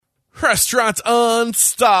Restaurants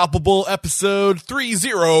Unstoppable, episode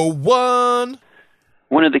 301.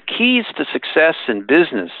 One of the keys to success in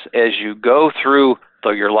business as you go through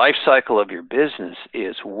your life cycle of your business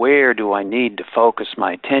is, where do I need to focus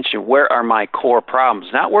my attention? Where are my core problems?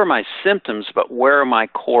 Not where are my symptoms, but where are my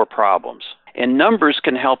core problems? And numbers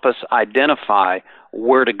can help us identify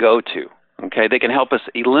where to go to. Okay, they can help us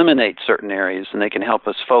eliminate certain areas, and they can help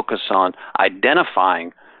us focus on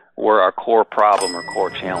identifying where our core problem or core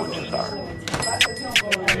challenges are.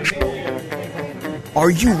 Are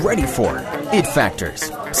you ready for it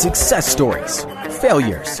factors, success stories,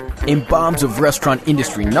 failures, and bombs of restaurant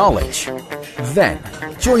industry knowledge? Then,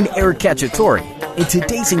 join Eric Cacciatore and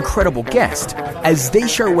today's incredible guest as they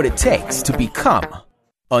share what it takes to become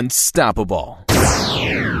unstoppable.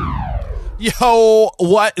 Yo,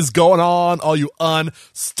 what is going on, all you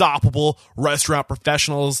unstoppable restaurant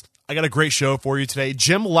professionals? I got a great show for you today.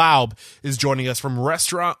 Jim Laub is joining us from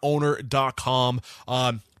restaurantowner.com.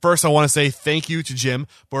 First, I want to say thank you to Jim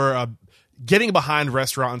for getting behind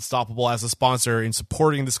Restaurant Unstoppable as a sponsor and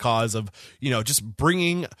supporting this cause of, just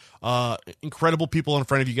bringing incredible people in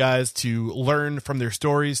front of you guys to learn from their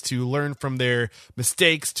stories, to learn from their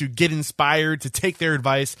mistakes, to get inspired, to take their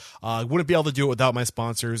advice. I wouldn't be able to do it without my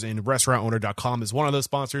sponsors, and restaurantowner.com is one of those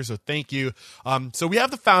sponsors, so thank you. So we have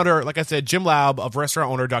the founder, like I said, Jim Laub of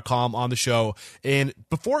restaurantowner.com on the show, and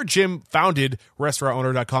before Jim founded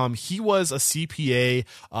restaurantowner.com, he was a CPA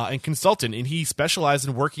and consultant, and he specialized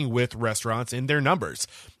in working with restaurants and their numbers.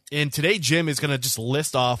 And today, Jim is going to just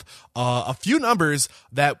list off a few numbers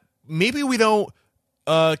that maybe we don't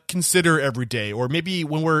consider every day, or maybe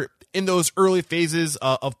when we're in those early phases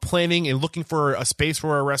of planning and looking for a space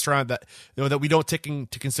for our restaurant that that we don't take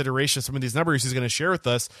into consideration some of these numbers he's going to share with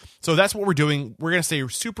us. So that's what we're doing. We're going to stay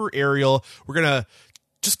super aerial. We're going to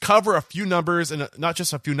just cover a few numbers, and not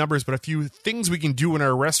just a few numbers, but a few things we can do in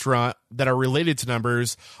our restaurant that are related to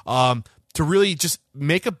numbers to really just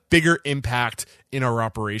make a bigger impact in our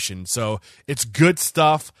operation. So it's good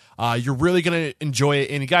stuff. You're really going to enjoy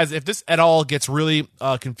it. And guys, if this at all gets really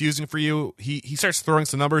confusing for you, he starts throwing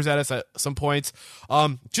some numbers at us at some points.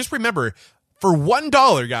 Just remember, for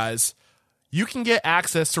 $1, guys, you can get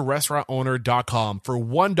access to restaurantowner.com for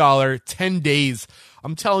 $1, 10 days.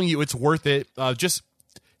 I'm telling you, it's worth it. Just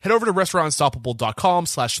head over to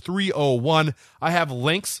restaurantunstoppable.com/301. I have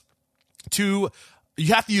links to...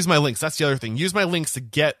 You have to use my links. That's the other thing. Use my links to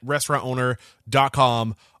get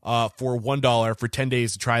restaurantowner.com for $1 for 10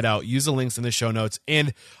 days to try it out. Use the links in the show notes,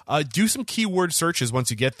 and do some keyword searches once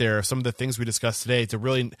you get there. Some of the things we discussed today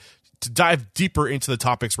to dive deeper into the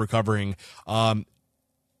topics we're covering, and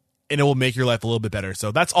it will make your life a little bit better.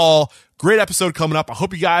 So that's all. Great episode coming up. I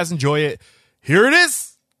hope you guys enjoy it. Here it is.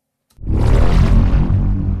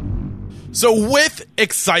 So with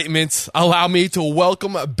excitement, allow me to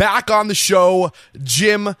welcome back on the show,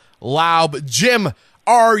 Jim Laub. Jim,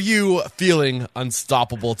 are you feeling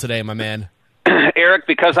unstoppable today, my man? Eric,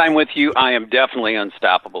 because I'm with you, I am definitely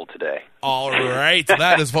unstoppable today. All right.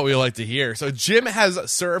 That is what we like to hear. So Jim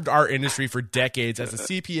has served our industry for decades as a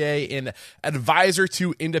CPA and advisor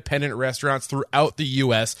to independent restaurants throughout the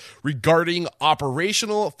U.S. regarding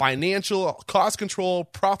operational, financial, cost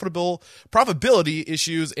control, profitability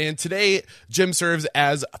issues. And today, Jim serves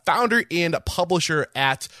as founder and publisher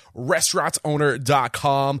at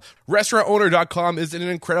restaurantowner.com. Restaurantowner.com is an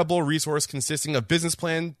incredible resource consisting of business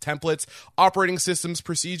plan, templates, operating systems,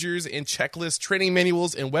 procedures, and checklists, training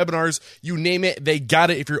manuals, and webinars. You name it, they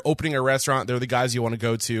got it. If you're opening a restaurant, they're the guys you want to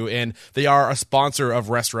go to, and they are a sponsor of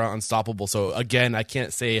Restaurant Unstoppable. So again, I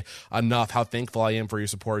can't say enough how thankful I am for your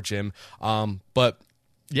support, Jim. But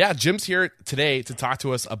yeah, Jim's here today to talk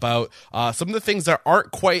to us about some of the things that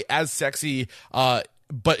aren't quite as sexy,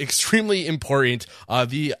 but extremely important,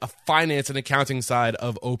 the finance and accounting side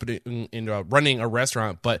of opening and running a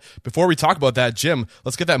restaurant. But before we talk about that, Jim,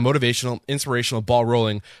 let's get that motivational, inspirational ball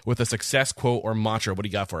rolling with a success quote or mantra. What do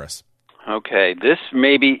you got for us? Okay, this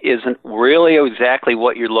maybe isn't really exactly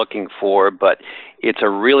what you're looking for, but it's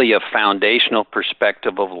really a foundational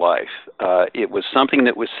perspective of life. It was something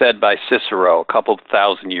that was said by Cicero a couple of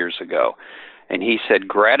thousand years ago. And he said,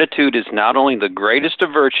 gratitude is not only the greatest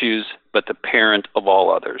of virtues, but the parent of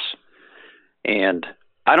all others. And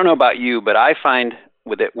I don't know about you, but I find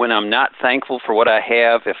with it, when I'm not thankful for what I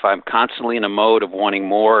have, if I'm constantly in a mode of wanting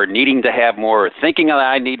more, or needing to have more, or thinking that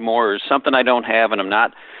I need more, or something I don't have, and I'm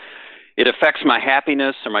not, it affects my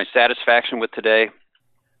happiness or my satisfaction with today.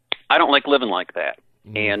 I don't like living like that.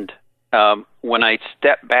 And when I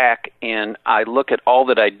step back and I look at all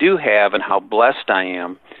that I do have and how blessed I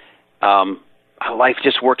am, life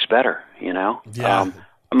just works better, Yeah.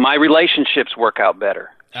 My relationships work out better.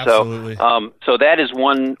 Absolutely. So that is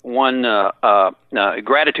one.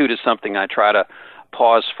 Gratitude is something I try to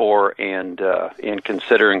pause for and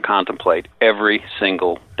consider and contemplate every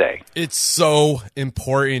single day. It's so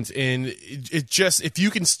important, and it just, if you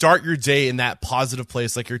can start your day in that positive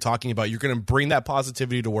place like you're talking about, you're going to bring that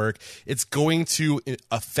positivity to work. It's going to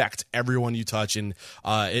affect everyone you touch, and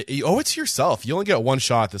you owe it to yourself. You only get one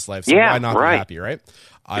shot at this life, so why not be happy, right?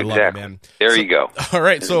 I love it, man. There you go. All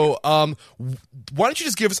right, so why don't you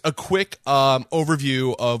just give us a quick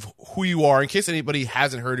overview of who you are, in case anybody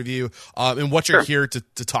hasn't heard of you, and what you're here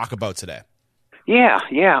to talk about today. Yeah.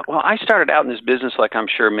 Well, I started out in this business like I'm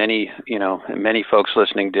sure many folks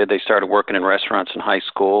listening did. They started working in restaurants in high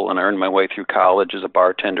school, and I earned my way through college as a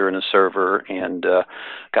bartender and a server, and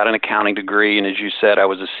got an accounting degree. And as you said, I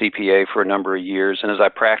was a CPA for a number of years. And as I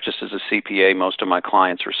practiced as a CPA, most of my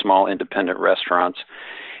clients were small independent restaurants.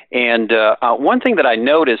 And one thing that I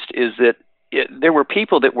noticed is that there were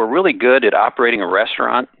people that were really good at operating a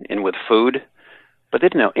restaurant and with food, but they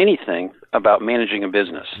didn't know anything about managing a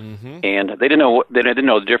business. Mm-hmm. And they didn't know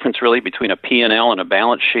the difference really between a P&L and a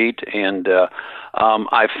balance sheet. And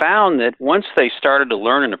I found that once they started to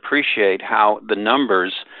learn and appreciate how the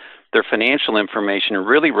numbers, their financial information,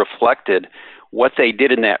 really reflected what they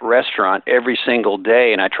did in that restaurant every single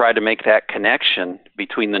day, and I tried to make that connection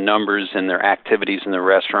between the numbers and their activities in the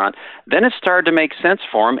restaurant, then it started to make sense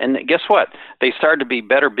for them. And guess what? They started to be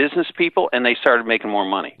better business people, and they started making more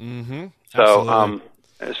money. Mm-hmm. So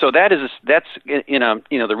that's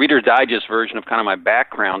the Reader's Digest version of kind of my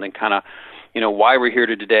background and kind of why we're here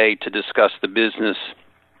today to discuss the business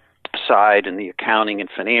side and the accounting and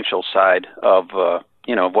financial side of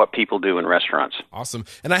what people do in restaurants. Awesome.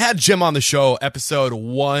 And I had Jim on the show, episode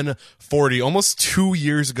 140, almost 2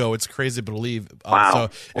 years ago. It's crazy to believe. Wow.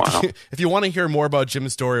 If you want to hear more about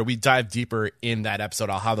Jim's story, we dive deeper in that episode.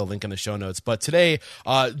 I'll have the link in the show notes. But today,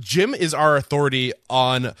 Jim is our authority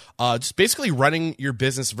on just basically running your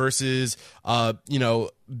business versus,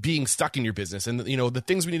 being stuck in your business. And, the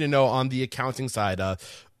things we need to know on the accounting side,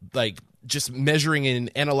 like just measuring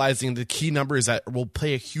and analyzing the key numbers that will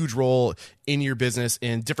play a huge role in your business,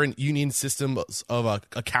 and different union systems of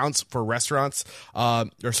accounts for restaurants,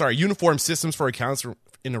 uniform systems for accounts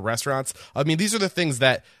in the restaurants. I mean, these are the things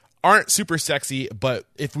that aren't super sexy, but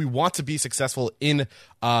if we want to be successful in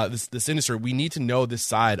this industry, we need to know this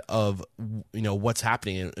side of what's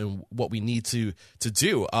happening and what we need to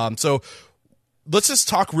do. So let's just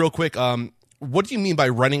talk real quick. What do you mean by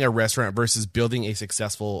running a restaurant versus building a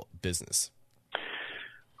successful business?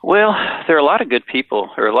 Well, there are a lot of good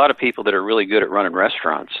people. There are a lot of people that are really good at running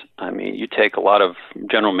restaurants. I mean, you take a lot of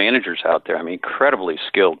general managers out there, incredibly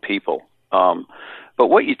skilled people. But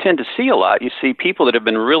what you tend to see a lot, you see people that have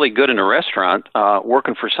been really good in a restaurant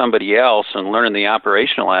working for somebody else and learning the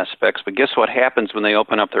operational aspects. But guess what happens when they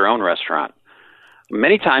open up their own restaurant?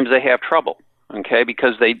 Many times they have trouble,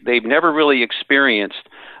 because they've never really experienced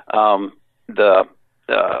the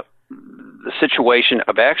situation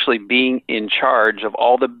of actually being in charge of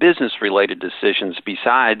all the business-related decisions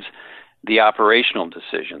besides the operational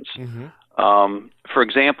decisions. Mm-hmm. For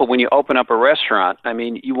example, when you open up a restaurant,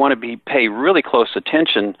 you want to pay really close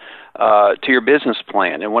attention to your business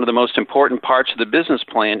plan. And one of the most important parts of the business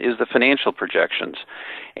plan is the financial projections.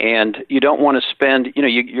 And you don't want to spend,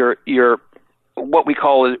 your what we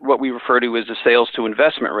refer to as the sales to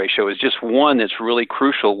investment ratio is just one that's really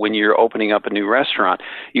crucial when you're opening up a new restaurant.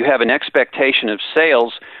 You have an expectation of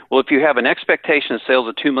sales. Well, if you have an expectation of sales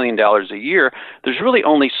of $2 million a year, there's really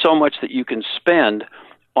only so much that you can spend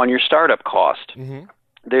on your startup cost. Mm-hmm.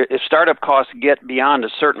 If startup costs get beyond a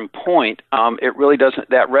certain point,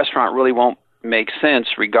 that restaurant really won't make sense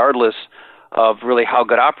regardless of really how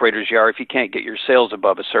good operators you are if you can't get your sales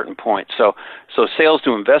above a certain point. So sales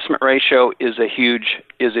to investment ratio is a huge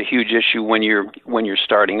issue when you're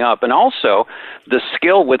starting up, and also the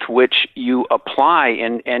skill with which you apply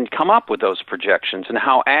and come up with those projections and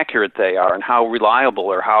how accurate they are and how reliable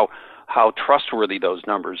or how trustworthy those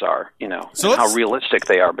numbers are, so how realistic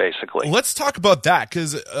they are, basically. Let's talk about that,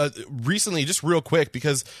 because recently, just real quick,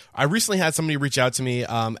 because I recently had somebody reach out to me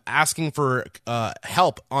asking for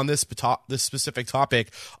help on this specific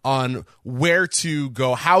topic on where to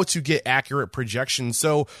go, how to get accurate projections.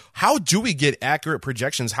 So how do we get accurate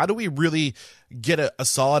projections? How do we really get a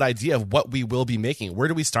solid idea of what we will be making? Where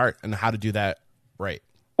do we start and how to do that right?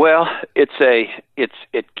 Well, it's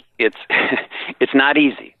not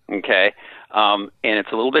easy. Okay, and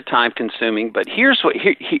it's a little bit time consuming, but here's what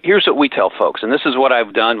we tell folks, and this is what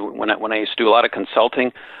I've done when I used to do a lot of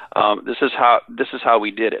consulting. This is how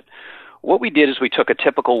we did it. What we did is we took a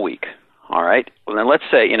typical week. All right. Well, then let's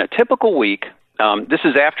say in a typical week, This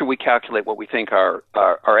is after we calculate what we think our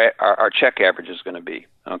check average is going to be.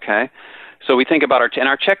 Okay, so we think about our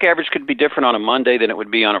check average could be different on a Monday than it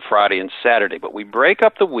would be on a Friday and Saturday. But we break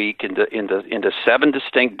up the week into 7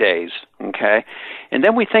 distinct days. Okay, and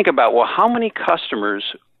then we think about, well, how many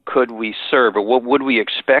customers could we serve, or what would we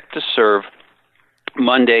expect to serve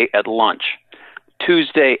Monday at lunch,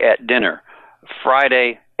 Tuesday at dinner,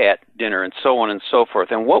 Friday at dinner, and so on and so forth.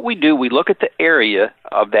 And what we do, we look at the area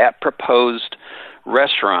of that proposed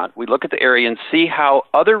restaurant. We look at the area and see how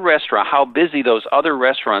busy those other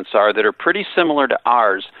restaurants are that are pretty similar to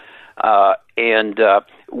ours.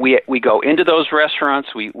 We go into those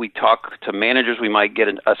restaurants. We talk to managers. We might get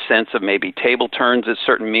a sense of maybe table turns at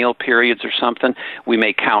certain meal periods or something. We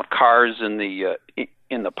may count cars in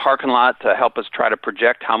the parking lot to help us try to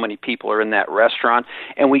project how many people are in that restaurant.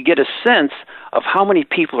 And we get a sense of how many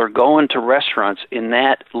people are going to restaurants in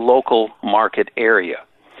that local market area.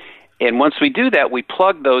 And once we do that, we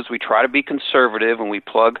plug those. We try to be conservative, and we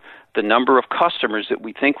plug the number of customers that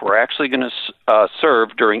we think we're actually going to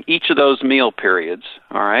serve during each of those meal periods.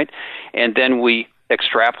 All right, and then we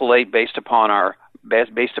extrapolate based upon our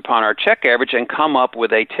check average and come up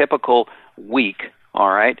with a typical week. All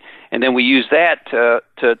right, and then we use that to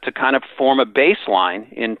kind of form a baseline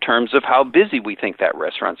in terms of how busy we think that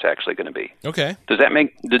restaurant's actually going to be. Okay. Does that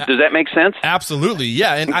make sense? Absolutely,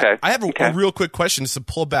 yeah. And okay. I have a real quick question just to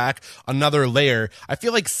pull back another layer. I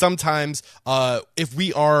feel like sometimes if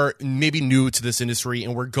we are maybe new to this industry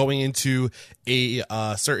and we're going into a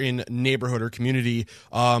certain neighborhood or community,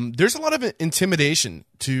 there's a lot of intimidation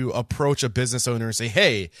to approach a business owner and say,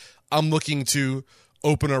 hey, I'm looking to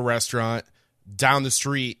open a restaurant down the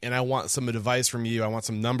street and I want some advice from you. I want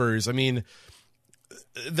some numbers. I mean,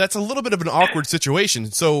 that's a little bit of an awkward situation.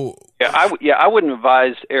 So I wouldn't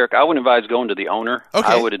advise, Eric. I wouldn't advise going to the owner. Okay.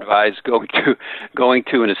 I would advise going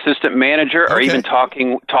to an assistant manager, or even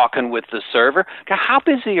talking with the server. How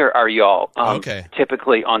busy are y'all?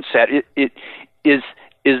 Typically on set,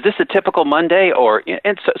 is this a typical Monday,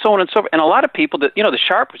 and so on and so forth? And a lot of people that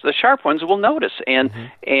the sharp ones will notice, and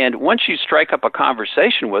once you strike up a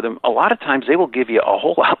conversation with them, a lot of times they will give you a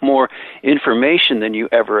whole lot more information than you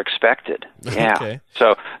ever expected. Yeah. Okay.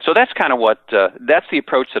 So that's kind of that's the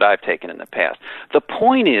approach that I've taken in the past. The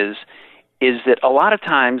point is that a lot of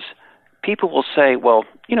times people will say, well,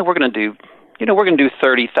 we're going to do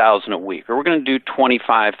 30,000 a week, or we're going to do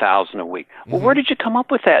 25,000 a week. Well, where did you come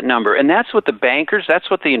up with that number? And that's what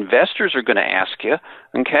that's what the investors are going to ask you.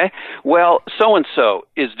 Okay. Well, so and so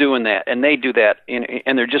is doing that, and they do that,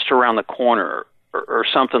 and they're just around the corner, or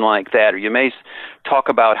something like that. Or you may talk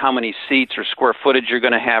about how many seats or square footage you're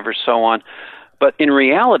going to have, or so on. But in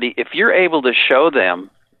reality, if you're able to show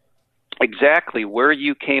them exactly where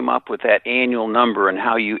you came up with that annual number and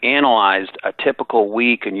how you analyzed a typical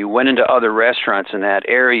week, and you went into other restaurants in that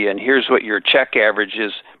area, and here's what your check average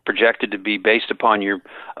is projected to be based upon your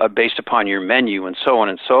menu, and so on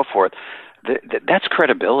and so forth, that's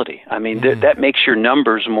credibility. I mean, that makes your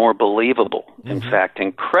numbers more believable. In fact,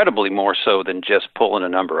 incredibly more so than just pulling a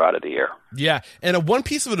number out of the air. Yeah, and one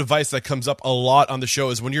piece of advice that comes up a lot on the show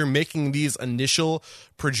is when you're making these initial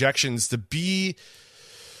projections to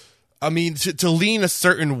lean a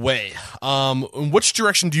certain way. Which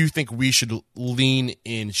direction do you think we should lean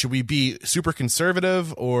in? Should we be super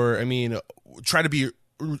conservative, or, try to be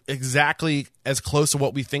exactly as close to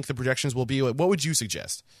what we think the projections will be? What would you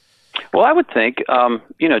suggest? Well, I would think,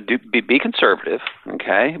 be conservative,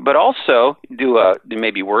 okay, but also do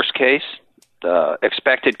maybe worst case,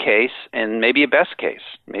 expected case, and maybe a best case.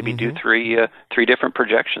 Maybe do three different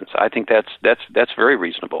projections. I think that's very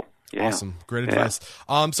reasonable. Yeah. Awesome. Great advice.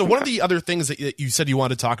 So one of the other things that you said you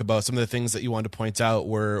wanted to talk about, some of the things that you wanted to point out,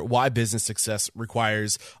 were why business success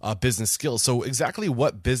requires business skills. So exactly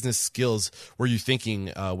what business skills were you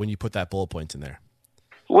thinking when you put that bullet point in there?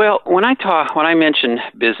 Well, when I mention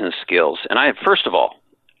business skills, and first of all,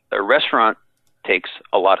 a restaurant takes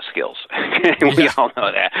a lot of skills. We all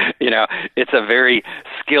know that. It's a very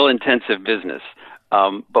skill-intensive business.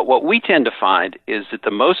 But what we tend to find is that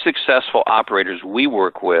the most successful operators we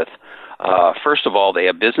work with, first of all, they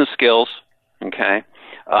have business skills, okay?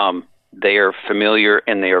 They are familiar,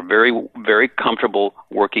 and they are very, very comfortable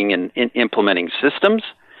working in implementing systems,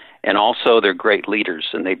 and also they're great leaders,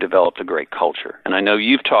 and they've developed a great culture. And I know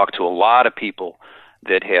you've talked to a lot of people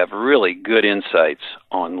that have really good insights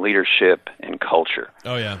on leadership and culture.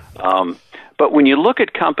 Oh, yeah. But when you look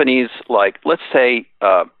at companies like, let's say,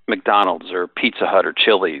 McDonald's or Pizza Hut or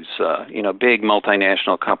Chili's, big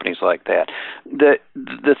multinational companies like that,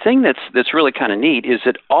 the thing that's really kind of neat is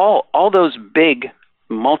that all those big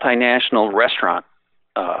multinational restaurant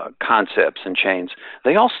concepts and chains,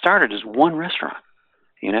 they all started as one restaurant.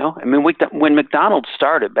 You know, I mean, when McDonald's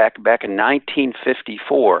started back in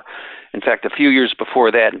 1954, in fact, a few years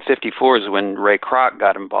before that, in '54 is when Ray Kroc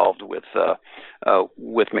got involved with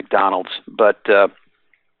McDonald's. But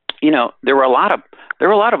you know, there were a lot of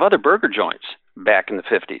other burger joints back in the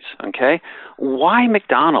 '50s. Okay, why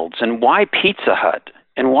McDonald's and why Pizza Hut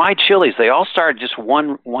and why Chili's? They all started just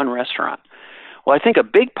one restaurant. Well, I think a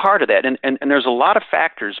big part of that, and there's a lot of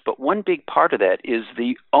factors, but one big part of that is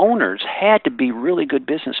the owners had to be really good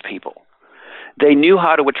business people. They knew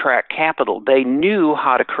how to attract capital. They knew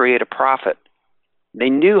how to create a profit. They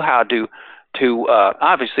knew how to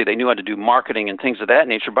obviously they knew how to do marketing and things of that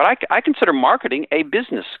nature, but I consider marketing a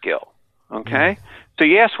business skill. Okay? So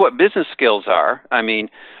you ask what business skills are. I mean,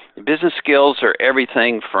 business skills are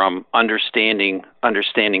everything from understanding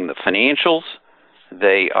the financials.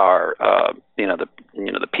 They are,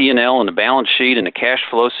 the P&L and the balance sheet and the cash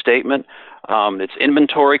flow statement. It's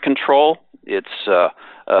inventory control. It's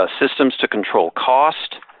systems to control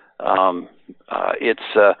cost.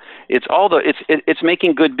 It's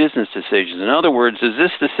making good business decisions. In other words, does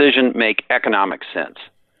this decision make economic sense?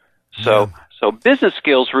 So business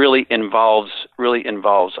skills really involves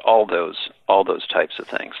all those types of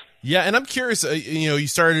things. Yeah, and I'm curious. You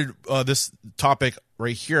started this topic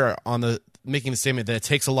right here on the making the statement that it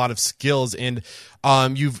takes a lot of skills, and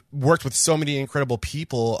you've worked with so many incredible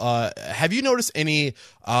people. Have you noticed any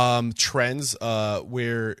trends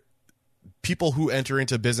where people who enter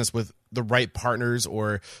into business with the right partners,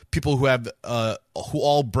 or people who have who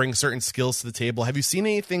all bring certain skills to the table? Have you seen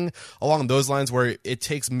anything along those lines where it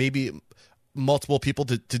takes maybe multiple people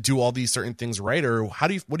to do all these certain things right, or what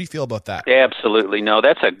do you feel about that? Absolutely. No,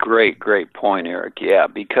 that's a great point, Eric. Yeah,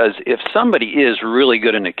 because if somebody is really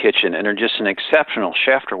good in the kitchen and they're just an exceptional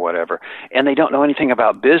chef or whatever, and they don't know anything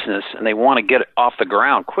about business and they want to get it off the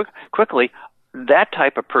ground quickly, that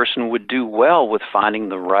type of person would do well with finding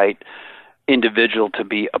the right individual to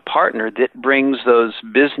be a partner that brings those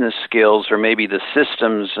business skills, or maybe the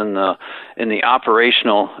systems and the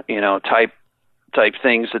operational, type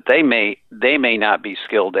things that they may not be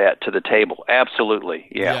skilled at to the table. Absolutely.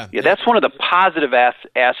 Yeah. That's one of the positive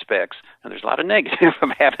aspects. And there's a lot of negative of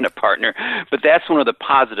having a partner, but that's one of the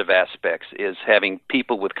positive aspects, is having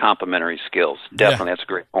people with complementary skills. Definitely. That's a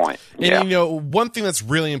great point. And one thing that's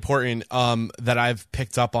really important that I've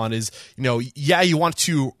picked up on is, you want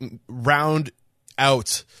to round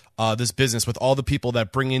out this business with all the people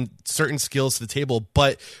that bring in certain skills to the table.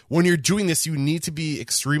 But when you're doing this, you need to be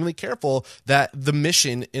extremely careful that the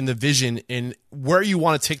mission and the vision and where you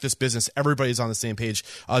want to take this business, everybody's on the same page.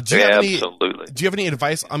 Do you have any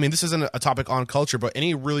advice? I mean, this isn't a topic on culture, but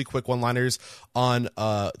any really quick one-liners on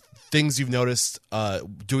things you've noticed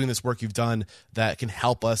doing this work you've done that can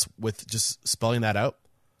help us with just spelling that out?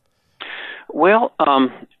 Well,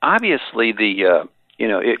 obviously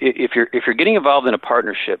if you're getting involved in a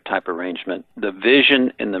partnership type arrangement, the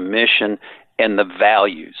vision and the mission and the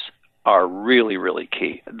values are really, really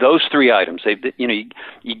key. Those three items,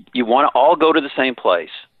 you want to all go to the same place.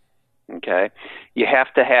 Okay, you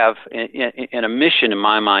have to have, and a mission in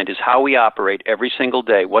my mind is how we operate every single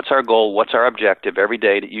day. What's our goal? What's our objective every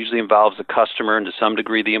day? That usually involves the customer and to some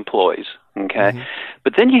degree the employees. Okay,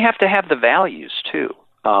 but then you have to have the values too.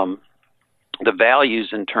 The values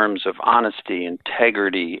in terms of honesty,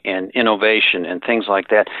 integrity, and innovation and things like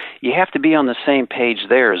that, you have to be on the same page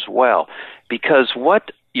there as well. Because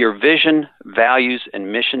what your vision, values,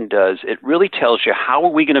 and mission does, it really tells you how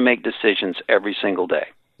are we going to make decisions every single day.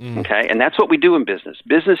 Okay? And that's what we do in business.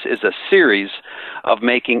 Business is a series of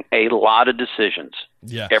making a lot of decisions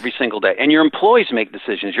every single day. And your employees make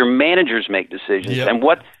decisions, your managers make decisions. And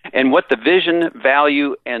what the vision,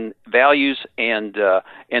 value, and values and the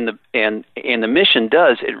mission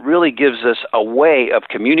does, it really gives us a way of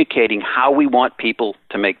communicating how we want people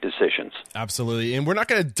to make decisions. Absolutely. And we're not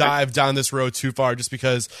going to dive down this road too far just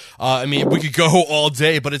because we could go all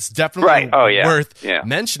day, but it's definitely worth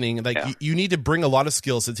mentioning. You need to bring a lot of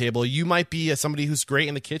skills to the table. You might be somebody who's great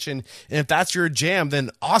in the kitchen, and if that's your jam, then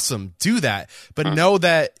awesome, do that. But know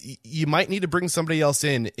that you might need to bring somebody else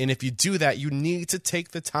in, and if you do that, you need to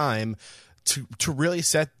take the time to really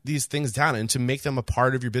set these things down and to make them a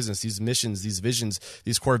part of your business. These missions, these visions,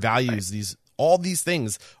 these core values, all these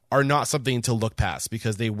things are not something to look past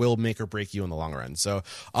because they will make or break you in the long run. So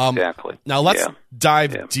exactly. Now let's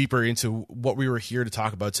dive deeper into what we were here to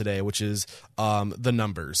talk about today, which is the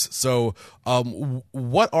numbers. So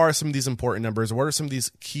what are some of these important numbers? What are some of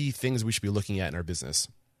these key things we should be looking at in our business?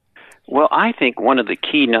 Well, I think one of the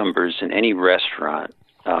key numbers in any restaurant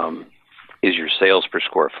is your sales per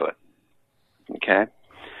square foot. Okay?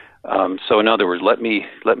 So in other words, let me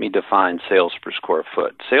define sales per square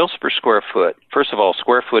foot. Sales per square foot, first of all,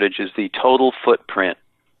 square footage is the total footprint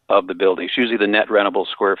of the building. It's usually the net rentable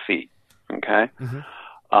square feet. Okay?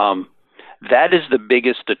 Mm-hmm. That is the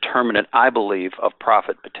biggest determinant, I believe, of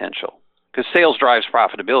profit potential. Because sales drives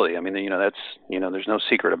profitability. I mean, that's, there's no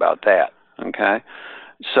secret about that. Okay?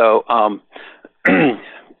 So, and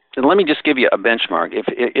let me just give you a benchmark.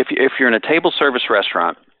 If you're in a table service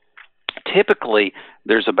restaurant, typically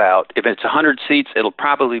there's about, if it's 100 seats, it'll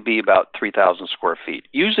probably be about 3,000 square feet.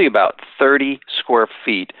 Usually about 30 square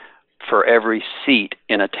feet for every seat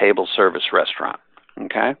in a table service restaurant.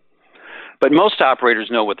 Okay? But most operators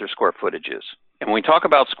know what their square footage is. And when we talk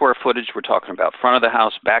about square footage, we're talking about front of the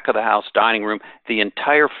house, back of the house, dining room, the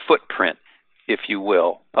entire footprint, if you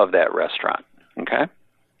will, of that restaurant. Okay?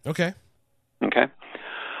 Okay. Okay.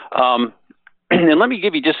 And let me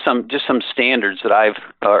give you just some standards that I've,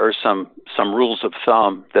 or some rules of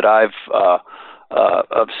thumb that I've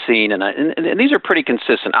seen, and these are pretty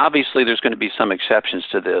consistent. Obviously, there's going to be some exceptions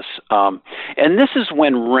to this, and this is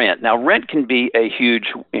when rent. Now, rent can be a huge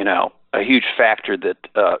factor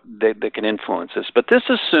that can influence this, but this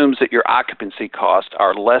assumes that your occupancy costs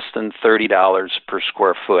are less than $30 per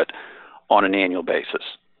square foot on an annual basis.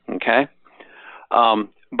 Okay.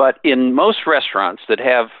 But in most restaurants that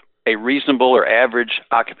have a reasonable or average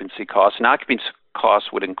occupancy cost, and occupancy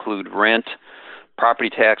costs would include rent, property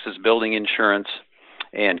taxes, building insurance,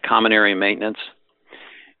 and common area maintenance.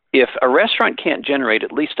 If a restaurant can't generate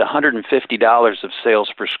at least $150 of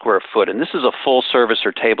sales per square foot, and this is a full service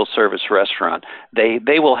or table service restaurant,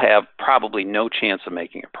 they will have probably no chance of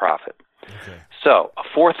making a profit. Okay. So a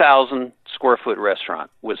 4,000 square foot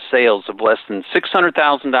restaurant with sales of less than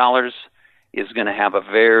 $600,000 is going to have a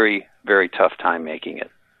very, very tough time making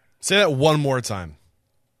it. Say that one more time.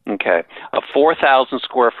 Okay. A 4,000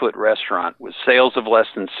 square foot restaurant with sales of less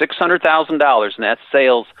than $600,000, and that's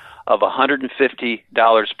sales of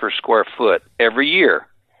 $150 per square foot every year,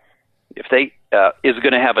 if they is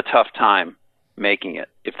going to have a tough time making it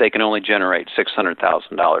if they can only generate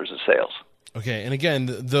 $600,000 of sales. Okay, and again,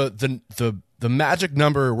 the magic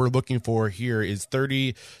number we're looking for here is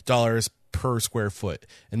 $30 per square foot,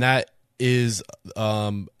 and that is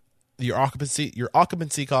your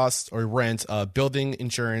occupancy costs or rent, building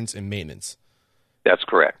insurance, and maintenance. That's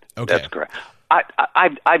correct. Okay. That's correct.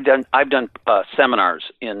 I've done seminars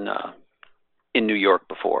in New York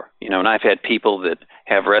before, and I've had people that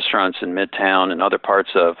have restaurants in Midtown and other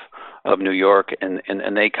parts of New York, and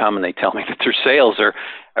they come and they tell me that their sales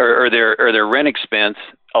or their rent expense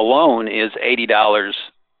alone is $80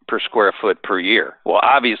 per square foot per year. Well,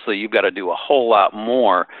 obviously you've got to do a whole lot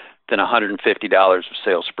more than $150 of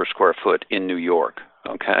sales per square foot in New York.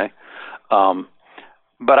 Okay.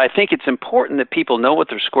 But I think it's important that people know what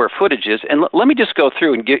their square footage is. And let me just go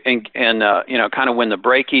through and get kind of when the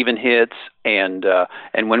break even hits and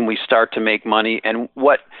when we start to make money and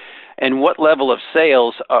what level of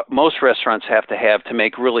sales most restaurants have to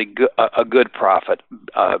make really a good profit,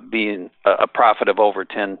 being a profit of over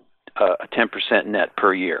 10% net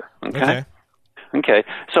per year. Okay. Okay,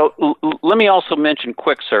 so let me also mention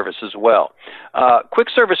quick service as well. Quick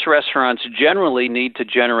service restaurants generally need to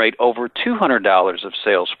generate over $200 of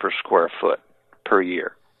sales per square foot per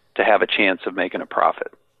year to have a chance of making a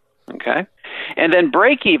profit. Okay, and then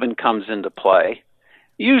break even comes into play,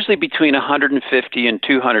 usually between $150 and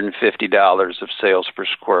 $250 of sales per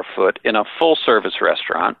square foot in a full service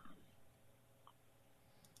restaurant.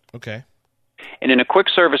 Okay. And in a quick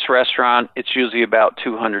service restaurant, it's usually about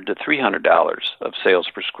 $200 to $300 of sales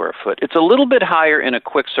per square foot. It's a little bit higher in a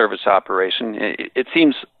quick service operation. It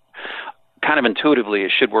seems kind of intuitively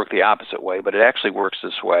it should work the opposite way, but it actually works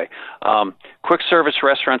this way. Quick service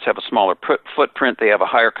restaurants have a smaller footprint. They have a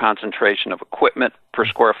higher concentration of equipment per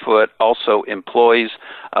square foot, also employees,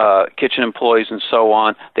 kitchen employees, and so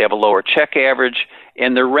on. They have a lower check average,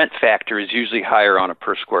 and their rent factor is usually higher on a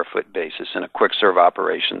per square foot basis in a quick serve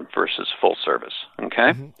operation versus full service.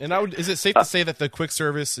 Okay. Mm-hmm. And is it safe to say that the quick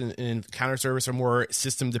service and counter service are more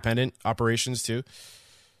system dependent operations too?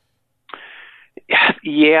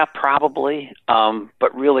 Yeah, probably.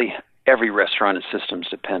 But really, every restaurant is systems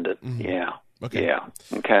dependent. Mm-hmm. Yeah. Okay. Yeah.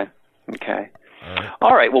 Okay.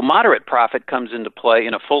 All right. Well, moderate profit comes into play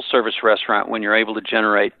in a full service restaurant when you're able to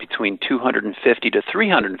generate between $250 to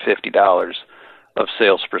 $350 of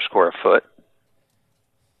sales per square foot.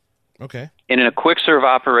 Okay. And in a quick serve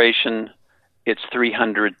operation, it's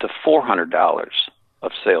 $300 to $400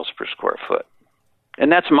 of sales per square foot.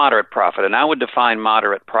 And that's moderate profit. And I would define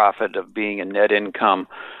moderate profit of being a net income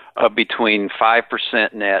of between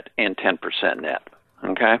 5% net and 10% net.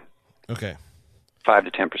 Okay? Okay. 5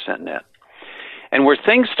 to 10% net. And where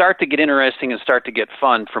things start to get interesting and start to get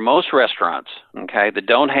fun for most restaurants, okay, that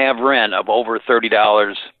don't have rent of over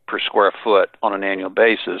 $30 per square foot on an annual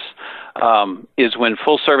basis, is when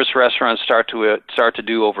full-service restaurants start to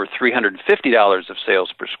do over $350 of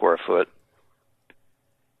sales per square foot,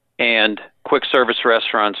 and quick-service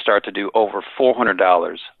restaurants start to do over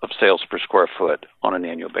 $400 of sales per square foot on an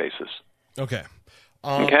annual basis. Okay.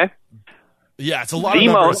 Okay. Yeah, it's a lot of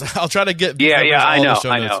numbers. I'll try to get I know,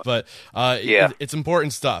 notes, but it's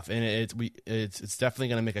important stuff, and it's definitely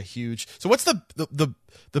going to make a huge. So, what's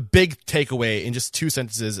the big takeaway in just two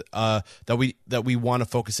sentences that we want to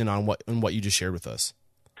focus in on what you just shared with us?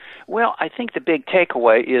 Well, I think the big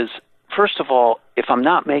takeaway is, first of all, if I'm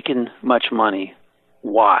not making much money,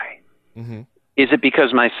 why? Mm-hmm. Is it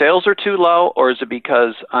because my sales are too low, or is it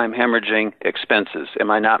because I'm hemorrhaging expenses? Am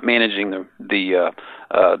I not managing the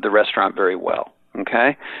restaurant very well?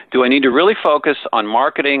 Okay. Do I need to really focus on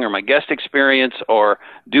marketing or my guest experience, or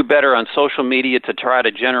do better on social media to try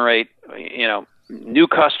to generate, new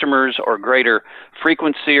customers or greater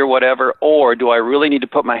frequency or whatever? Or do I really need to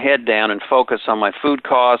put my head down and focus on my food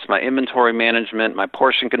costs, my inventory management, my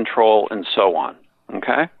portion control, and so on?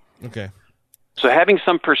 Okay. Okay. So having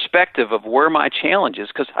some perspective of where my challenge is,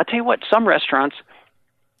 because I tell you what, some restaurants,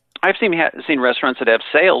 I've seen restaurants that have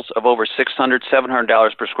sales of over $600,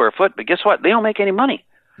 $700 per square foot, but guess what? They don't make any money.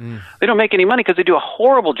 They don't make any money because they do a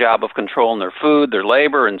horrible job of controlling their food, their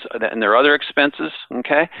labor, and their other expenses.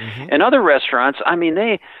 Okay, and other restaurants, I mean,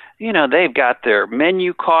 they've got their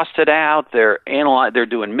menu costed out. They're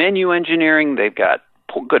doing menu engineering. They've got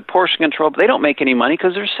good portion control, but they don't make any money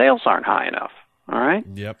because their sales aren't high enough. All right.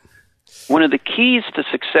 Yep. One of the keys to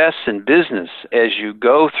success in business as you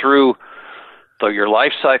go through your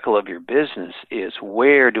life cycle of your business is,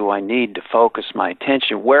 where do I need to focus my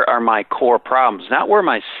attention? Where are my core problems? Not where are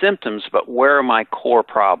my symptoms, but where are my core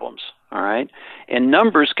problems? All right? And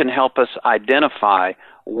numbers can help us identify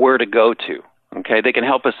where to go to. Okay? They can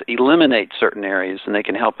help us eliminate certain areas, and they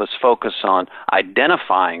can help us focus on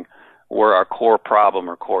identifying where our core problem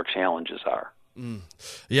or core challenges are.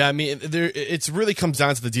 Yeah, I mean, it really comes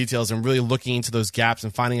down to the details and really looking into those gaps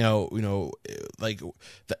and finding out,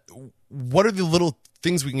 what are the little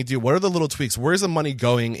things we can do? What are the little tweaks? Where's the money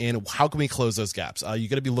going, and how can we close those gaps? You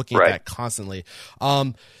got to be looking at that constantly.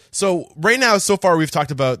 So right now, so far, we've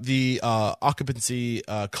talked about the occupancy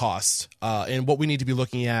cost and what we need to be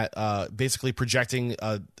looking at, basically projecting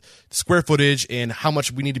square footage and how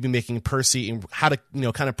much we need to be making per seat, and how to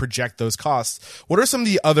kind of project those costs. What are some of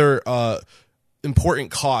the other important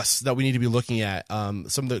costs that we need to be looking at,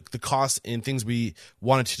 some of the costs and things we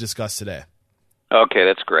wanted to discuss today? Okay,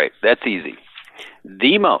 that's great. That's easy.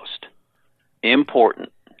 The most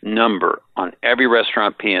important number on every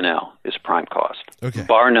restaurant P&L is prime cost,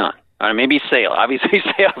 bar none. Maybe sale. Obviously,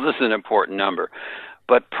 sales is an important number.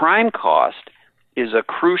 But prime cost is a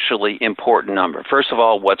crucially important number. First of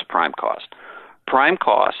all, what's prime cost? Prime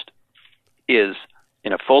cost is,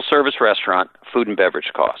 in a full-service restaurant, food and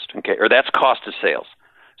beverage cost, okay, or that's cost of sales.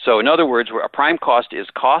 So in other words, a prime cost is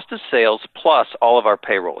cost of sales plus all of our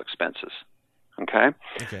payroll expenses, okay?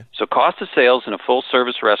 So cost of sales in a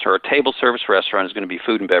full-service restaurant or a table service restaurant is going to be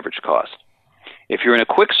food and beverage cost. If you're in a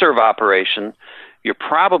quick-serve operation, you're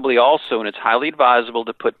probably also, and it's highly advisable,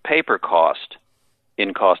 to put paper cost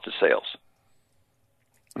in cost of sales.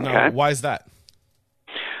 Okay? Now, why is that?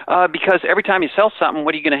 Because every time you sell something,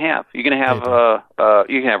 what are you going to have? You're going to have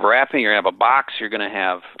you can have wrapping, you're going to have a box, you're going to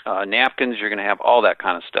have napkins, you're going to have all that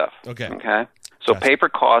kind of stuff. Okay. So paper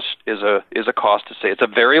cost is a cost to say. It's a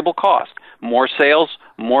variable cost. More sales,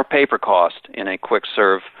 more paper cost in a quick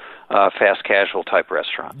serve, fast casual type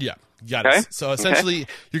restaurant. Yeah. Got it. So essentially,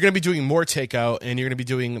 you're going to be doing more takeout, and you're going to be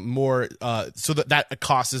doing more, so that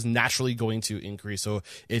cost is naturally going to increase. So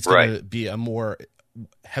it's going to be a more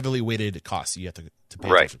heavily weighted cost you have to pay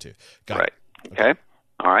attention to. Got it. Okay.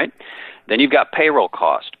 All right. Then you've got payroll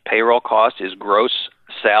cost. Payroll cost is gross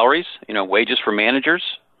salaries, wages for managers.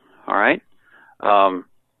 All right.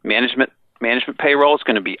 Management payroll is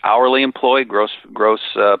going to be hourly employee, gross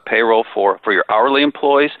payroll for your hourly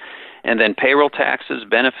employees. And then payroll taxes,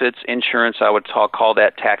 benefits, insurance, I would call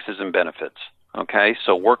that taxes and benefits. Okay.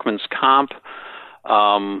 So workman's comp,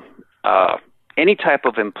 any type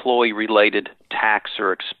of employee-related tax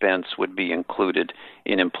or expense would be included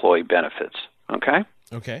in employee benefits, okay?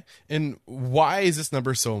 Okay. And why is this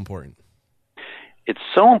number so important? It's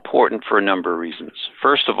so important for a number of reasons.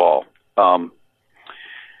 First of all,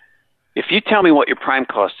 if you tell me what your prime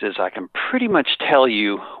cost is, I can pretty much tell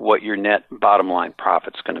you what your net bottom line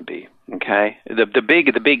profit's going to be, okay?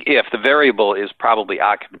 The variable is probably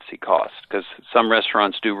occupancy cost, because some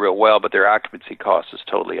restaurants do real well, but their occupancy cost is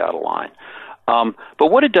totally out of line.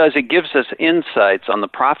 But what it does, it gives us insights on the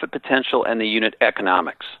profit potential and the unit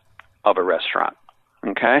economics of a restaurant.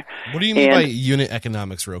 Okay? What do you mean by unit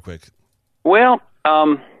economics, real quick? Well,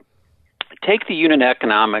 take the unit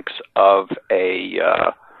economics of a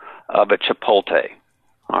Chipotle.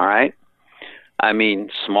 All right? I mean,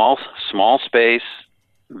 small space,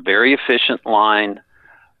 very efficient line,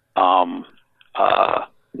 no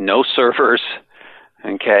servers.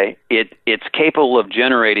 Okay, it's capable of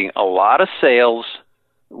generating a lot of sales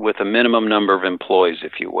with a minimum number of employees,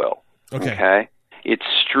 if you will. Okay, it's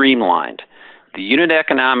streamlined. The unit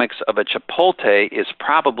economics of a Chipotle is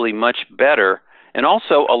probably much better, and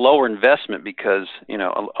also a lower investment because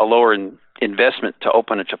a lower investment to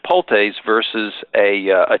open a Chipotle's versus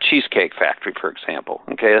a Cheesecake Factory, for example.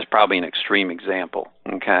 Okay, that's probably an extreme example.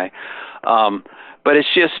 Okay, but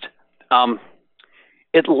it's just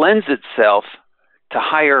it lends itself to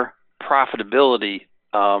higher profitability,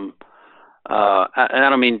 and I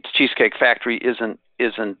don't mean Cheesecake Factory isn't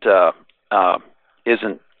a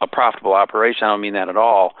profitable operation. I don't mean that at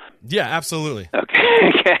all. Yeah, absolutely.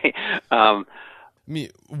 Okay.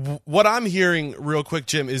 What I'm hearing, real quick,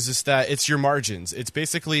 Jim, is just that it's your margins. It's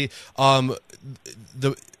basically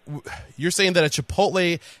you're saying that a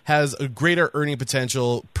Chipotle has a greater earning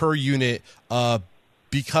potential per unit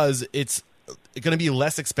because it's going to be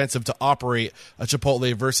less expensive to operate a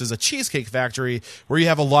Chipotle versus a Cheesecake Factory, where you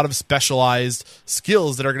have a lot of specialized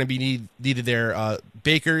skills that are going to be needed there.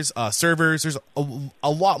 Bakers, servers, there's a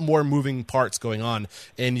lot more moving parts going on,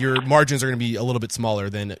 and your margins are going to be a little bit smaller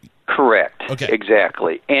than. Correct. Okay.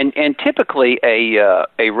 Exactly. And typically a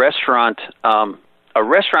restaurant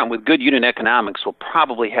with good unit economics will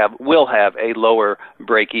have a lower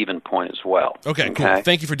break-even point as well. Okay. Cool.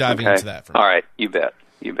 Thank you for diving into that. All right. You bet.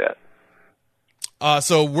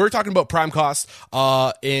 So we're talking about prime costs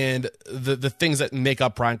and the things that make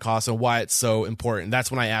up prime costs and why it's so important. That's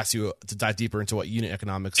when I asked you to dive deeper into what unit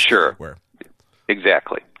economics were.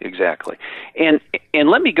 Exactly. And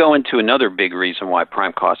let me go into another big reason why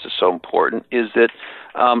prime cost is so important is that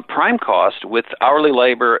prime cost with hourly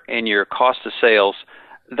labor and your cost of sales,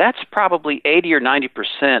 that's probably 80 or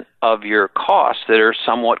 90% of your costs that are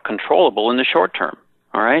somewhat controllable in the short term.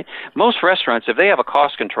 All right. Most restaurants, if they have a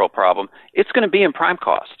cost control problem, it's going to be in prime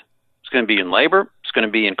cost. It's going to be in labor. It's going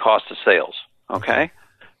to be in cost of sales. Okay.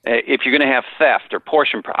 If you're going to have theft or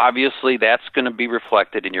portion, obviously that's going to be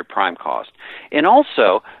reflected in your prime cost. And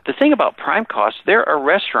also, the thing about prime cost, there are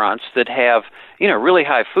restaurants that have really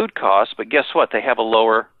high food costs, but guess what? They have a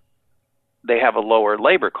lower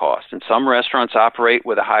labor cost. And some restaurants operate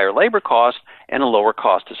with a higher labor cost and a lower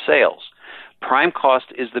cost of sales. Prime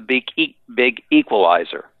cost is the big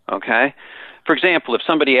equalizer, okay? For example, if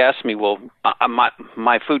somebody asks me, well,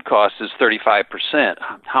 my food cost is 35%.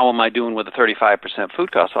 How am I doing with a 35%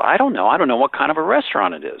 food cost? Well, I don't know. I don't know what kind of a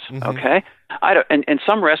restaurant it is, okay? And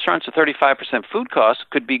some restaurants, a 35% food cost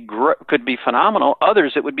could be phenomenal.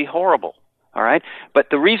 Others, it would be horrible, all right?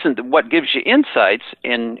 But the reason what gives you insights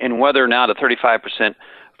in whether or not a 35%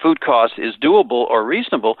 food cost is doable or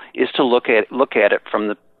reasonable is to look at it from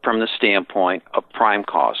the standpoint of prime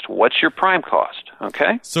cost. What's your prime cost?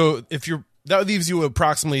 Okay. So that leaves you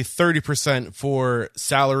approximately 30% for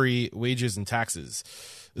salary, wages, and taxes.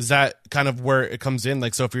 Is that kind of where it comes in?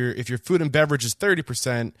 Like, so if your food and beverage is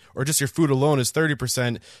 30%, or just your food alone is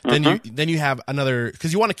 30%, then you have another,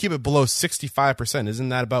 because you want to keep it below 65%. Isn't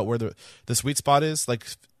that about where the sweet spot is? Like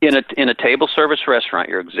in a table service restaurant,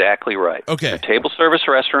 you're exactly right. Okay. In a table service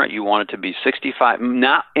restaurant, you want it to be 65,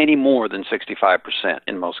 not any more than 65%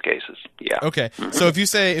 in most cases. Yeah. Okay. So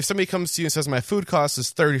if somebody comes to you and says my food cost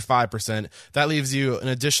is 35%, that leaves you an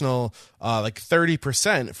additional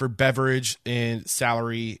 30% for beverage and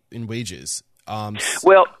salary and wages.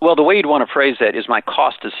 Well, the way you'd want to phrase that is my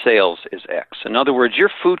cost of sales is X. In other words, your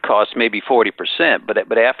food cost may be 40%, but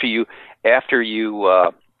after you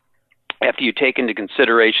take into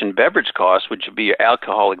consideration beverage costs, which would be your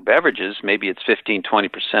alcoholic beverages, maybe it's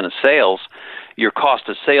 15-20% of sales, your cost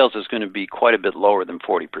of sales is going to be quite a bit lower than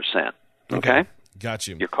 40%. Okay? Got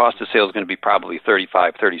you. Your cost of sales is going to be probably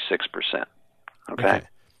 35-36%. Okay?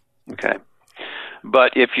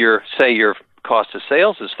 But if your cost of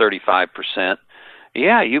sales is 35%,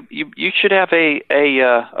 yeah, you should have a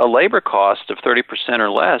labor cost of 30%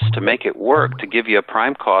 or less to make it work to give you a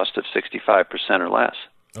prime cost of 65% or less.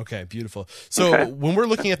 Okay, beautiful. So when we're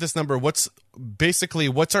looking at this number, what's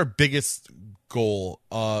our biggest goal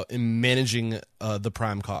in managing the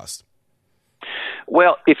prime cost?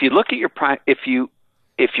 Well, if you look at your prime, if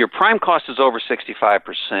your prime cost is over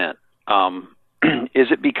 65%, is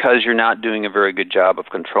it because you're not doing a very good job of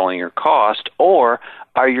controlling your cost, or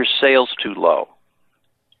are your sales too low?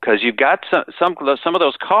 because you've got some of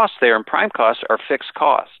those costs there, and prime costs are fixed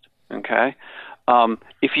costs. Okay,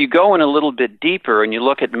 if you go in a little bit deeper and you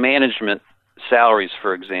look at management salaries,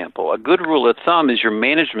 for example, a good rule of thumb is your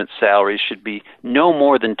management salaries should be no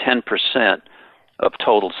more than 10% of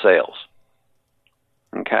total sales.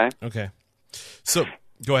 Okay? Okay. So,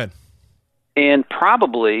 go ahead. And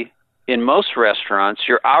probably in most restaurants,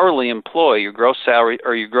 your hourly employee, your gross salary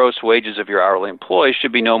or your gross wages of your hourly employee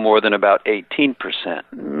should be no more than about 18%,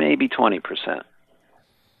 maybe 20%.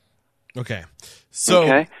 Okay.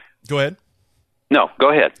 So, go ahead. No,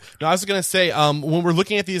 go ahead. No, I was going to say, when we're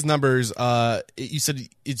looking at these numbers, you said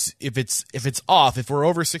if it's off, if we're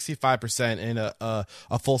over 65% in a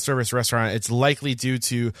full service restaurant, it's likely due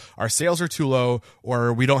to our sales are too low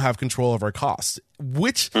or we don't have control of our costs.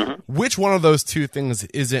 Which one of those two things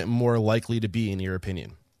is it more likely to be, in your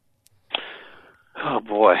opinion? Oh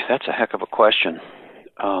boy, that's a heck of a question.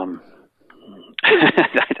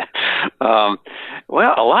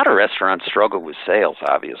 Well, a lot of restaurants struggle with sales,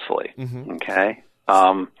 obviously. Mm-hmm. Okay.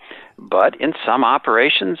 But in some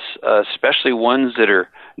operations, especially ones that are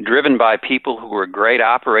driven by people who are great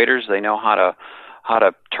operators, they know how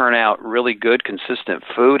to turn out really good, consistent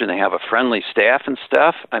food, and they have a friendly staff and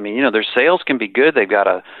stuff. I mean, their sales can be good. They've got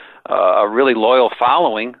a really loyal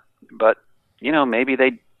following, but maybe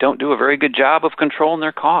they don't do a very good job of controlling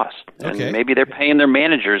their costs, and maybe they're paying their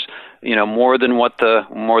managers, more than what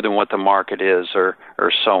the market is, or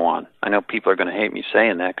so on. I know people are going to hate me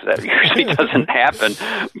saying that because that usually doesn't happen,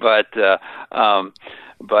 but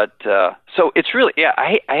so it's really,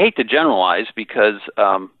 I hate to generalize because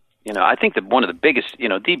I think that one of the biggest,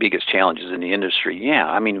 the biggest challenges in the industry,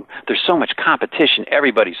 I mean, there's so much competition.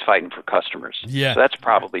 Everybody's fighting for customers. Yeah. So that's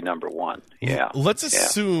probably number one. Yeah. Let's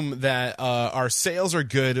assume that our sales are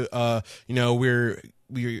good.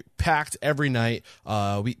 We're packed every night.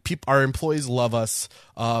 Our employees love us,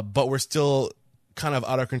 but we're still kind of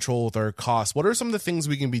out of control with our costs. What are some of the things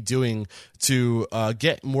we can be doing to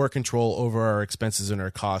get more control over our expenses and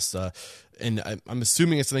our costs? And I'm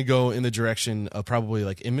assuming it's going to go in the direction of probably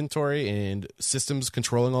like inventory and systems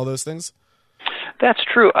controlling all those things. That's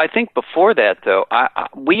true. I think before that, though,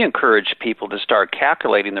 we encourage people to start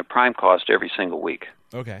calculating their prime cost every single week.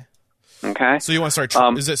 Okay. Okay. So you want to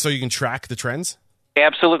start? Is it so you can track the trends?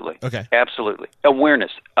 Absolutely. Okay. Absolutely.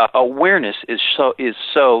 Awareness. Awareness is so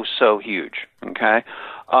huge. Okay.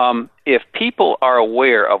 If people are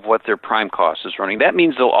aware of what their prime cost is running, that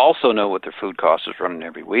means they'll also know what their food cost is running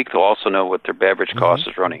every week. They'll also know what their beverage cost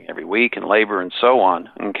is running every week, and labor and so on.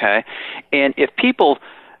 Okay. And if people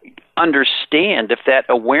understand, if that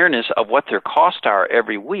awareness of what their costs are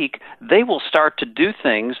every week, they will start to do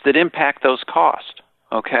things that impact those costs.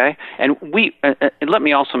 Okay, and let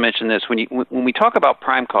me also mention this: when we talk about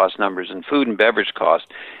prime cost numbers and food and beverage cost,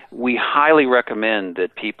 we highly recommend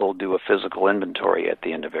that people do a physical inventory at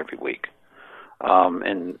the end of every week.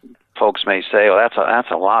 And folks may say, "Oh,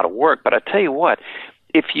 that's a lot of work," but I tell you what: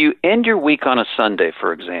 if you end your week on a Sunday,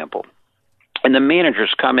 for example, and the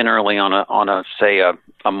managers come in early on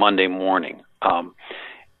a Monday morning.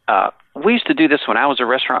 We used to do this when I was a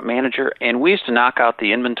restaurant manager, and we used to knock out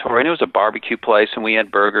the inventory. And it was a barbecue place, and we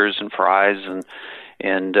had burgers and fries, and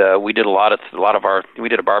we did we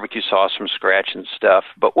did a barbecue sauce from scratch and stuff.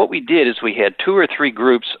 But what we did is we had 2 or 3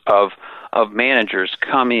 groups of managers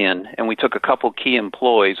come in, and we took a couple key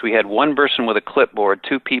employees. We had one person with a clipboard,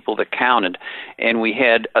 2 people that counted, and we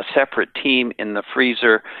had a separate team in the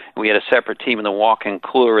freezer. We had a separate team in the walk-in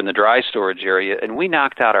cooler in the dry storage area, and we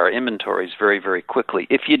knocked out our inventories very, very quickly.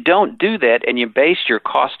 If you don't do that and you base your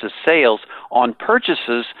cost of sales on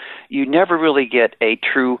purchases, you never really get a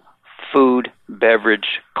true food,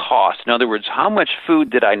 beverage cost. In other words, how much food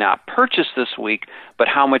did I not purchase this week, but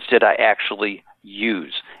how much did I actually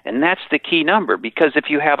use? And that's the key number, because if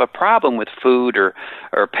you have a problem with food or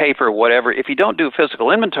paper or whatever, if you don't do a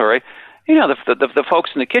physical inventory, the folks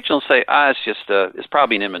in the kitchen will say, it's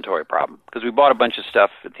probably an inventory problem because we bought a bunch of stuff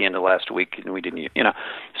at the end of last week and we didn't,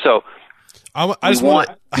 So I want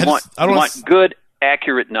good,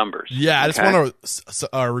 accurate numbers. Yeah, I just want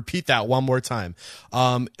to repeat that one more time.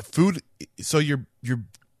 Food. So your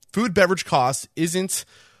food beverage cost isn't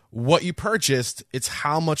what you purchased; it's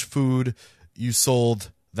how much food you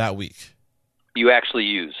sold that week. You actually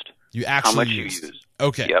used. How much you used.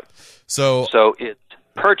 Okay. Yep. So it's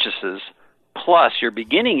purchases plus your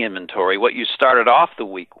beginning inventory, what you started off the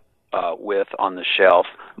week with on the shelf,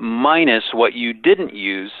 minus what you didn't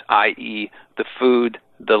use, i.e. the food,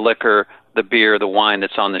 the liquor, the beer, the wine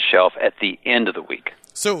that's on the shelf at the end of the week.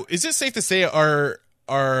 So is it safe to say our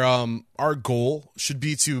goal should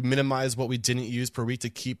be to minimize what we didn't use per week to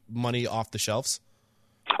keep money off the shelves?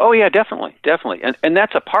 Oh yeah, definitely, and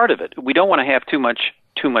that's a part of it. We don't want to have too much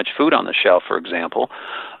food on the shelf, for example.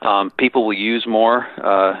 People will use more.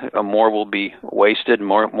 More will be wasted.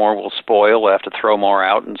 More will spoil. We'll have to throw more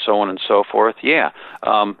out, and so on and so forth. Yeah,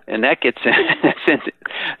 and that gets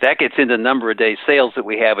into the number of days sales that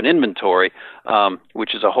we have in inventory,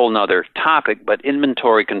 which is a whole nother topic. But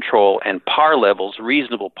inventory control and par levels,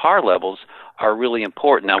 reasonable par levels, are really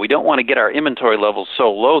important. Now, we don't want to get our inventory levels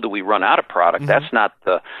so low that we run out of product.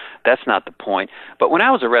 Mm-hmm. That's not the point. But when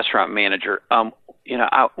I was a restaurant manager,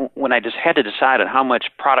 when I just had to decide on how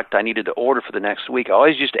much product I needed to order for the next week, I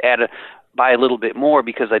always used to buy a little bit more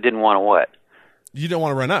because I didn't want to what? You don't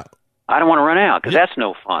want to run out. I don't want to run out because that's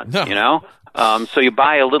no fun, No. So you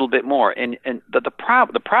buy a little bit more, and the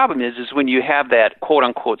problem is when you have that quote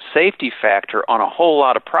unquote safety factor on a whole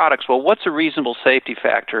lot of products. Well, what's a reasonable safety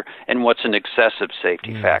factor, and what's an excessive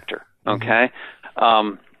safety factor? Okay,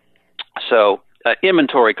 so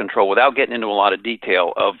inventory control, without getting into a lot of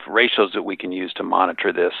detail of ratios that we can use to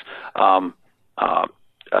monitor this.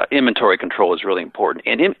 Inventory control is really important,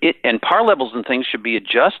 and par levels and things should be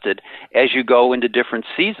adjusted as you go into different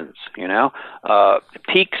seasons.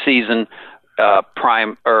 Peak season par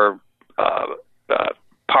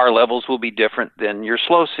levels will be different than your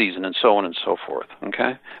slow season, and so on and so forth.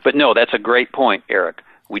 Okay, but no, that's a great point, Eric.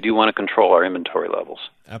 We do want to control our inventory levels.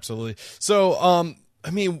 Absolutely. So,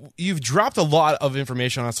 you've dropped a lot of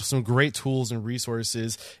information on us, some great tools and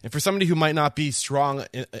resources. And for somebody who might not be strong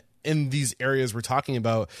in these areas we're talking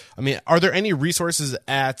about, are there any resources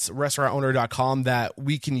at restaurantowner.com that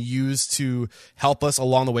we can use to help us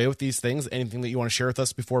along the way with these things? Anything that you want to share with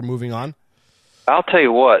us before moving on? I'll tell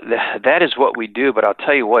you what, that is what we do, but I'll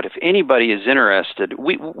tell you what, if anybody is interested,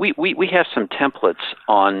 we have some templates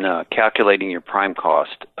on calculating your prime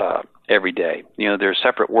cost every day. There are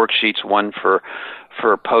separate worksheets, one for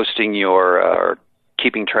posting your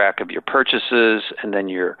keeping track of your purchases, and then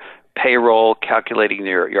your payroll, calculating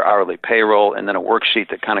your hourly payroll, and then a worksheet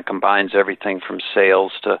that kind of combines everything from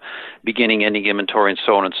sales to beginning, ending inventory, and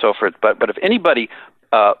so on and so forth. But if anybody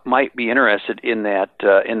might be interested in that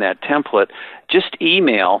template, just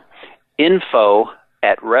email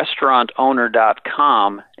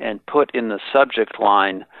info@restaurantowner.com and put in the subject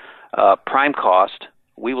line prime cost.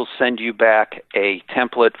 We will send you back a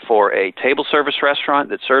template for a table service restaurant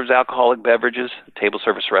that serves alcoholic beverages, a table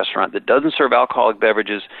service restaurant that doesn't serve alcoholic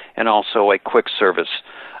beverages, and also a quick service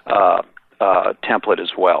template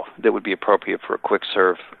as well that would be appropriate for a quick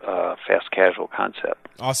serve fast casual concept.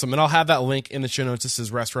 Awesome. And I'll have that link in the show notes. This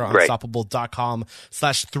is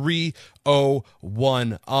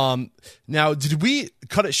restaurantunstoppable.com/301. Now, did we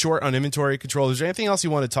cut it short on inventory control? Is there anything else you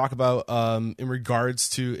want to talk about in regards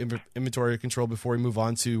to inventory control before we move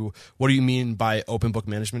on to what do you mean by open book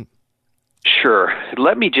management? Sure.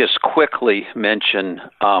 Let me just quickly mention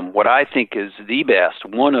what I think is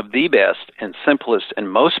one of the best and simplest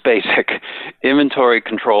and most basic inventory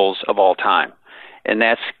controls of all time, and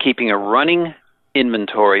that's keeping a running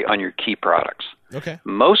inventory on your key products. Okay.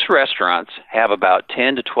 Most restaurants have about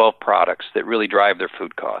 10 to 12 products that really drive their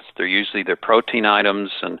food costs. They're usually their protein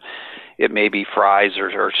items, and it may be fries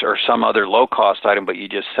or some other low-cost item, but you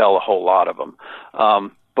just sell a whole lot of them.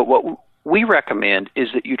 But what we recommend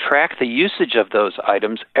is that you track the usage of those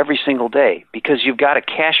items every single day, because you've got a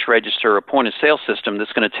cash register or point of sale system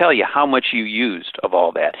that's going to tell you how much you used of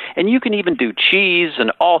all that. And you can even do cheese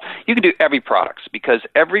and you can do every product, because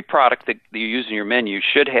every product that you use in your menu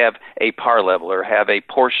should have a par level or have a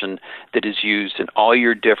portion that is used in all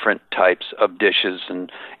your different types of dishes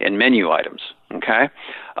and menu items. Okay?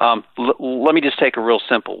 Let me just take a real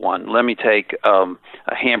simple one. Let me take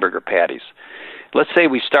hamburger patties. Let's say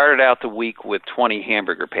we started out the week with 20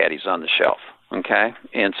 hamburger patties on the shelf, okay?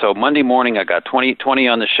 And so Monday morning I got 20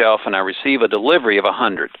 on the shelf, and I receive a delivery of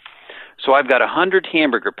 100. So I've got 100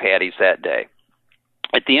 hamburger patties that day.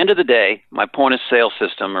 At the end of the day, my point of sale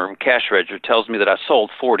system or cash register tells me that I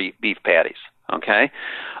sold 40 beef patties, okay?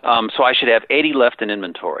 So I should have 80 left in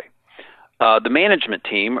inventory. The management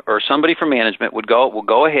team or somebody from management will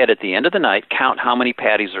go ahead at the end of the night, count how many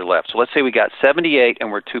patties are left. So let's say we got 78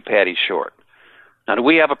 and we're 2 patties short. Now, do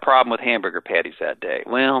we have a problem with hamburger patties that day?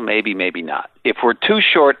 Well, maybe, maybe not. If we're 2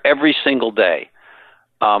 short every single day,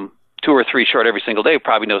 2 or 3 short every single day, we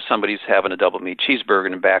probably know somebody's having a double meat cheeseburger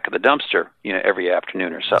in the back of the dumpster, every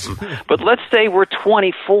afternoon or something. But let's say we're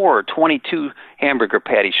 24, 22 hamburger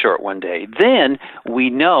patties short one day. Then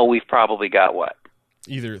we know we've probably got what?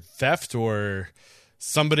 Either theft or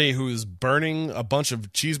somebody who's burning a bunch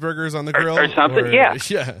of cheeseburgers on the grill or something. Yeah.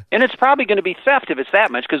 And it's probably going to be theft if it's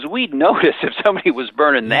that much, because we'd notice if somebody was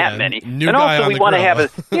burning that many. New and guy also, on we the want to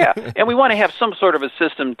grill. have and we want to have some sort of a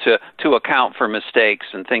system to account for mistakes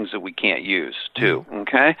and things that we can't use too.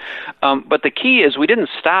 Okay, but the key is we didn't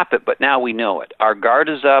stop it, but now we know it. Our guard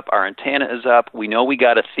is up, our antenna is up. We know we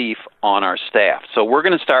got a thief on our staff, so we're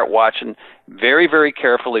going to start watching very, very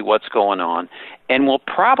carefully what's going on, and we'll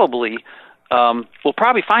probably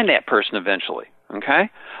find that person eventually. Okay.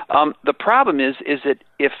 The problem is that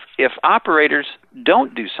if operators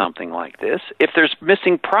don't do something like this, if there's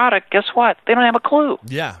missing product, guess what? They don't have a clue.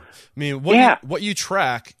 Yeah. I mean, what you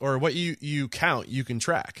track or what you count, you can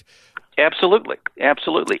track. Absolutely.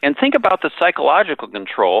 And think about the psychological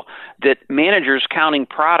control that managers counting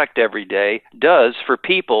product every day does for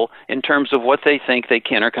people in terms of what they think they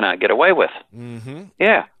can or cannot get away with. Mm-hmm.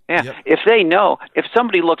 Yeah. Yep. If they know, if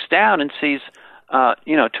somebody looks down and sees 2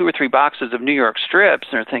 or 3 boxes of New York strips,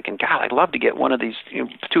 and they're thinking, God, I'd love to get one of these,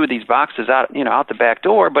 2 of these boxes out the back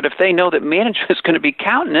door. But if they know that management's going to be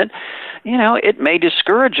counting it, it may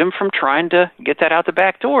discourage them from trying to get that out the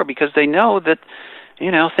back door, because they know that,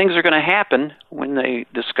 things are going to happen when they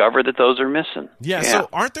discover that those are missing. Yeah. So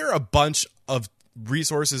aren't there a bunch of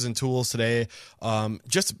resources and tools today,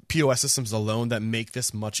 just POS systems alone, that make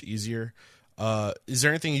this much easier? Is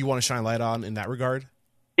there anything you want to shine light on in that regard?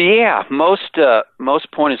 Yeah, most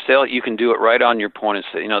point of sale, you can do it right on your point of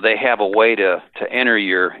sale. They have a way to enter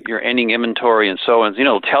your ending inventory and so on.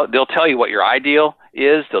 They'll tell you what your ideal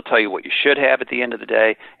is. They'll tell you what you should have at the end of the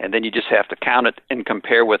day, and then you just have to count it and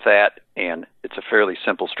compare with that. And it's a fairly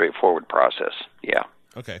simple, straightforward process. Yeah.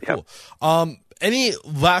 Okay. Cool. Yep. Any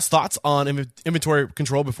last thoughts on inventory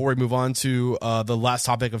control before we move on to the last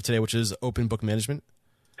topic of today, which is open book management?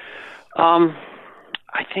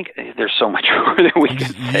 I think there's so much more that we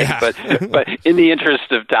can say, but in the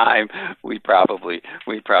interest of time, we probably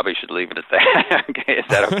should leave it at that. Okay, is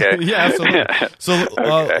that okay? Yeah, absolutely.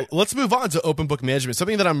 So let's move on to open book management,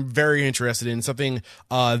 something that I'm very interested in, something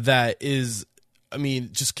that is,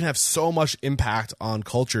 just can have so much impact on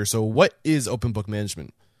culture. So what is open book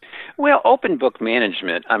management? Well, open book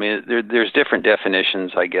management, there's different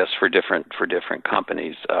definitions, I guess, for different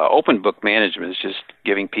companies. Open book management is just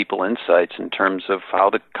giving people insights in terms of how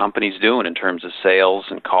the company's doing in terms of sales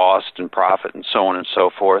and cost and profit and so on and so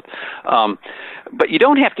forth. But you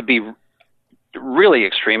don't have to be really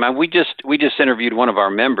extreme. We just interviewed one of our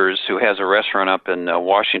members who has a restaurant up in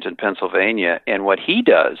Washington, Pennsylvania, and what he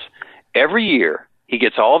does every year, he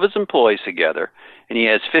gets all of his employees together, and he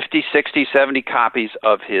has 50, 60, 70 copies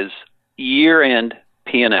of his year-end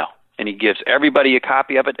P&L. And he gives everybody a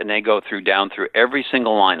copy of it, and they go down through every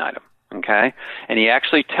single line item, okay? And he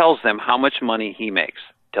actually tells them how much money he makes,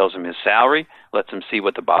 tells them his salary, lets them see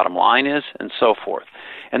what the bottom line is, and so forth.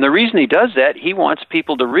 And the reason he does that, he wants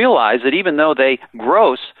people to realize that even though they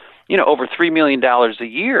gross, over $3 million a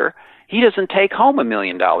year, he doesn't take home $1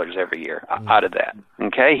 million every year out of that,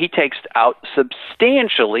 okay? He takes out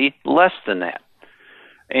substantially less than that.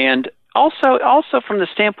 And also from the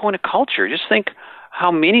standpoint of culture, just think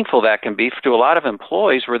how meaningful that can be to a lot of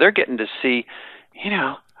employees, where they're getting to see,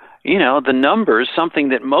 the numbers, something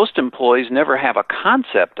that most employees never have a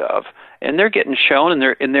concept of, and they're getting shown,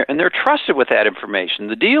 and they're trusted with that information.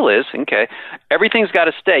 The deal is, okay, everything's got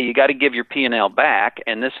to stay. You got to give your P&L back,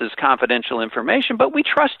 and this is confidential information, but we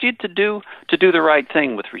trust you to do the right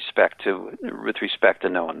thing with respect to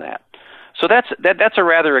knowing that. So that's a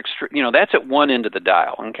rather extreme, that's at one end of the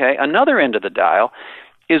dial, okay? Another end of the dial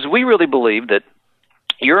is we really believe that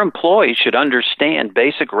your employees should understand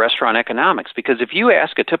basic restaurant economics, because if you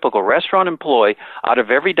ask a typical restaurant employee out of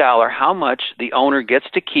every dollar how much the owner gets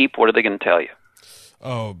to keep, what are they going to tell you?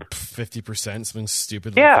 Oh, 50%, something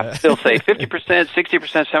stupid like that. Yeah, they'll say 50%,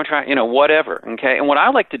 60%, 70%, whatever, okay? And what I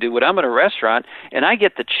like to do, when I'm at a restaurant and I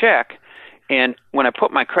get the check, and when I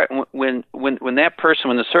put my when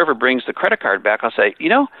the server brings the credit card back, I'll say,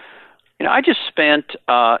 I just spent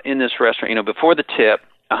in this restaurant, before the tip,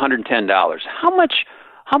 $110. How much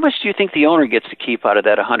do you think the owner gets to keep out of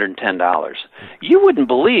that $110? You wouldn't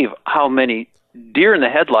believe how many deer in the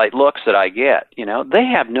headlight looks that I get. They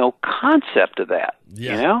have no concept of that.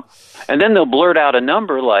 And then they'll blurt out a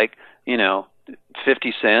number like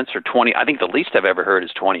 50 cents or 20. I think the least I've ever heard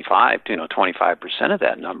is 25. 25% of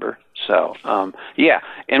that number. So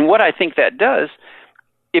and what I think that does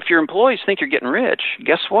if your employees think you're getting rich,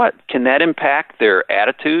 guess what? Can that impact their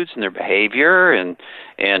attitudes and their behavior and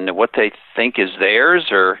what they think is theirs,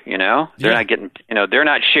 or they're not getting, they're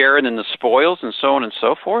not sharing in the spoils and so on and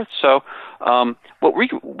so forth. So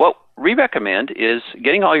what we recommend is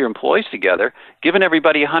getting all your employees together, giving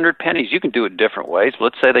everybody 100 pennies. You can do it different ways.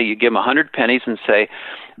 Let's say that you give them 100 pennies and say,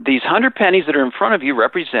 these 100 pennies that are in front of you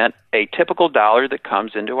represent a typical dollar that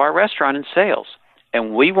comes into our restaurant in sales.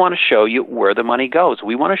 And we want to show you where the money goes.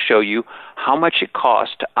 We want to show you how much it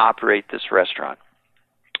costs to operate this restaurant.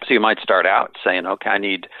 So you might start out saying, okay, I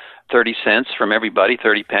need 30 cents from everybody,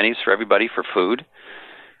 30 pennies for everybody for food.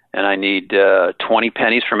 And I need 20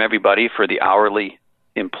 pennies from everybody for the hourly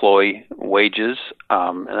employee wages.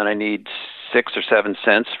 And then I need 6 or 7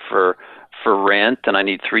 cents for rent, and I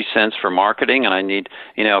need 3 cents for marketing, and I need,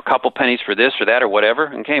 a couple pennies for this or that or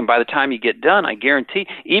whatever. Okay, and by the time you get done, I guarantee,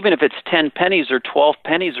 even if it's 10 pennies or 12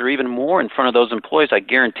 pennies or even more in front of those employees, I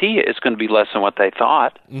guarantee you it's going to be less than what they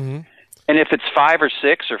thought. Mm-hmm. And if it's 5 or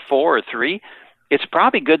 6 or 4 or 3, it's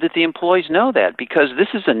probably good that the employees know that, because this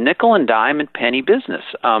is a nickel and dime and penny business.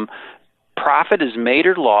 Profit is made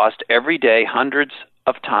or lost every day, hundreds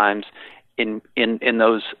of times, in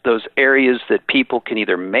those areas that people can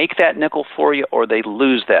either make that nickel for you or they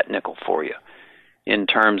lose that nickel for you, in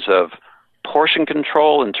terms of portion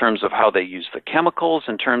control, in terms of how they use the chemicals,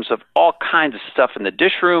 in terms of all kinds of stuff in the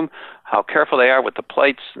dish room, how careful they are with the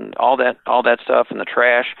plates and all that stuff and the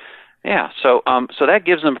trash. Yeah, so that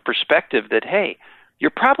gives them a perspective that, hey, you're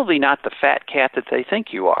probably not the fat cat that they think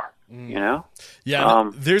you are. Yeah,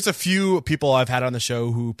 there's a few people I've had on the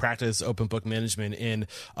show who practice open book management, and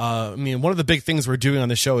one of the big things we're doing on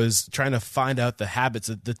the show is trying to find out the habits,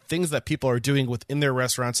 the things that people are doing within their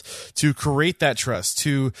restaurants to create that trust,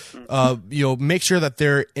 to make sure that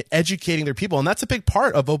they're educating their people. And that's a big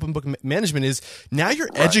part of open book management, is now you're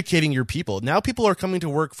educating your people. Now people are coming to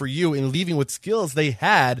work for you and leaving with skills they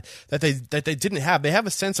had that they didn't have. They have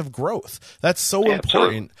a sense of growth. That's so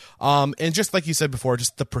important. And just like you said before,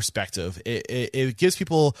 just the perspective. It gives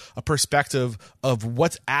people a perspective of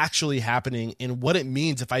what's actually happening and what it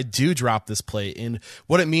means if I do drop this plate, and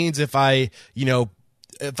what it means if I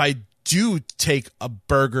do take a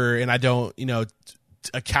burger and I don't,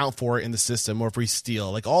 account for it in the system, or if we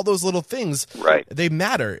steal, like all those little things, they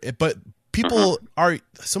matter. But people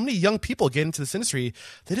so many young people get into this industry,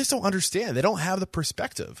 they just don't understand. They don't have the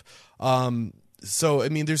perspective. So,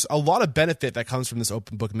 there's a lot of benefit that comes from this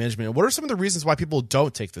open book management. What are some of the reasons why people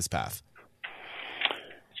don't take this path?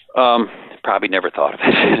 Probably never thought of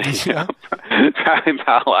it. Probably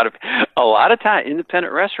about a lot of time,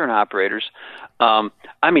 independent restaurant operators,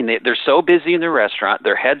 they're so busy in their restaurant,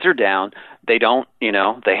 their heads are down. They don't,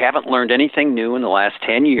 they haven't learned anything new in the last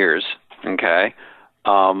 10 years. Okay.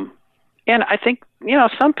 And I think,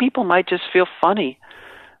 some people might just feel funny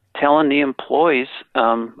telling the employees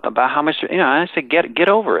about how much, I say get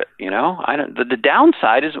over it. The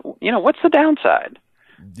downside is, what's the downside?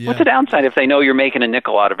 Yeah. What's the downside if they know you're making a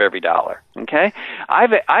nickel out of every dollar? Okay,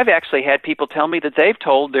 I've actually had people tell me that they've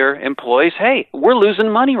told their employees, "Hey, we're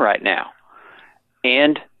losing money right now,"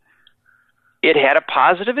 and it had a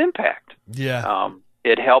positive impact. Yeah.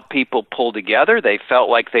 It helped people pull together. They felt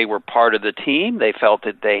like they were part of the team. They felt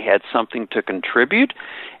that they had something to contribute,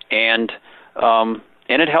 and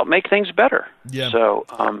it helped make things better. Yeah. So,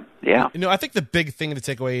 I think the big thing to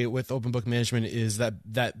take away with open book management is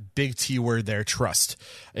that big T word there, trust.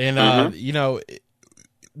 And,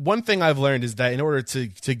 one thing I've learned is that in order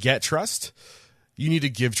to get trust, you need to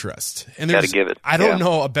give trust. And got to give it. I don't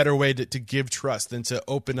know a better way to give trust than to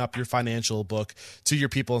open up your financial book to your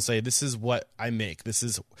people and say, this is what I make.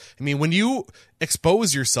 When you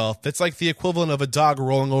expose yourself, that's like the equivalent of a dog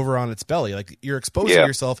rolling over on its belly. Like, you're exposing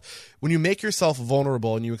yourself. When you make yourself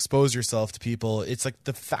vulnerable and you expose yourself to people, it's like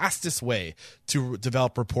the fastest way to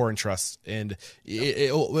develop rapport and trust. And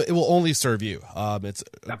it will only serve you. It's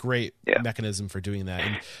a great mechanism for doing that.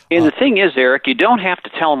 And the thing is, Eric, you don't have to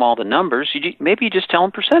tell them all the numbers. Maybe you just tell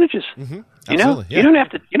them percentages. Mm-hmm. You don't have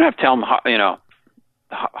to tell them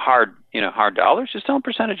hard dollars. Just tell them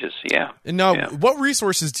percentages. Yeah. And now, what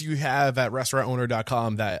resources do you have at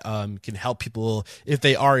restaurantowner.com that can help people if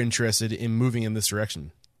they are interested in moving in this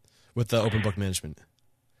direction with the open book management?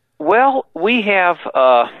 Well, we have.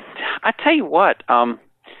 I tell you what.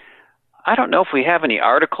 I don't know if we have any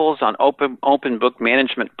articles on open book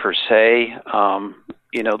management per se.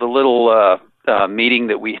 The little meeting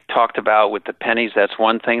that we talked about with the pennies, that's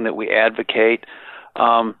one thing that we advocate.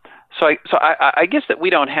 So I guess that we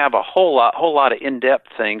don't have a whole lot of in-depth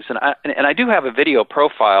things, and I do have a video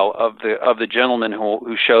profile of the gentleman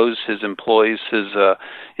who shows his employees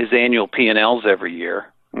his annual P&Ls every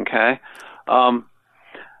year. Okay,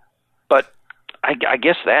 I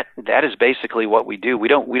guess that is basically what we do. We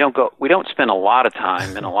don't spend a lot of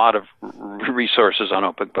time and a lot of resources on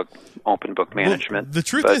open book management. Well, the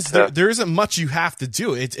truth is there isn't much you have to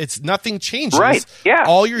do. It's nothing changes. Right. Yeah.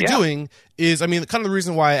 All you're doing is, kind of the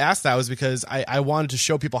reason why I asked that was because I wanted to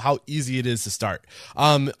show people how easy it is to start.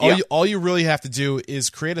 All you really have to do is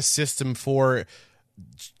create a system for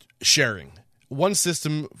sharing. One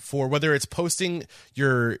system for whether it's posting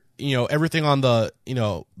your, everything on the,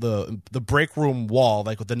 the break room wall,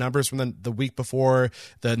 like with the numbers from the week before,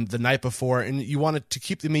 the night before, and you want it to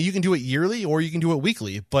keep, you can do it yearly or you can do it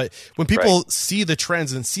weekly. But when people see the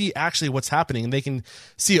trends and see actually what's happening, and they can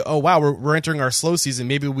see, oh, wow, we're entering our slow season.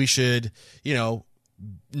 Maybe we should,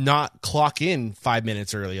 not clock in 5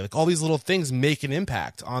 minutes early. Like all these little things make an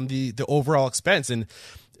impact on the overall expense. And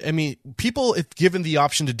people, if given the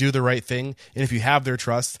option to do the right thing, and if you have their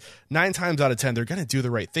trust, 9 times out of 10, they're going to do the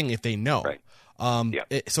right thing if they know. Right.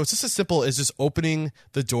 So it's just as simple as just opening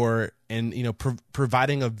the door and,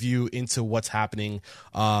 providing a view into what's happening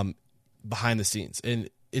behind the scenes. And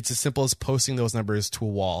it's as simple as posting those numbers to a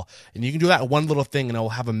wall. And you can do that one little thing, and it will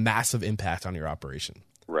have a massive impact on your operation.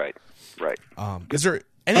 Right. Is there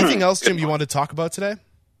anything else, Jim, you want to talk about today?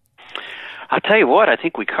 I'll tell you what, I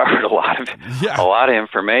think we covered a lot of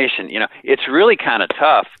information. It's really kind of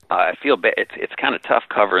tough. I feel it's kind of tough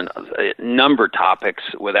covering number topics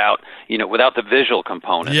without the visual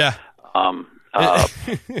component. Yeah.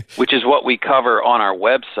 Which is what we cover on our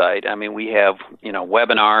website. We have,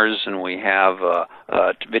 webinars, and we have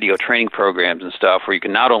video training programs and stuff where you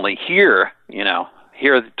can not only hear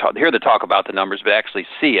the talk about the numbers, but actually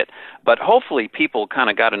see it. But hopefully people kind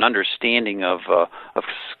of got an understanding of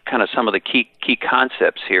kind of some of the key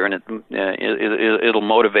concepts here, and it'll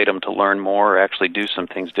motivate them to learn more or actually do some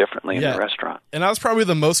things differently in the restaurant. And I was probably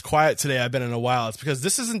the most quiet today I've been in a while. It's because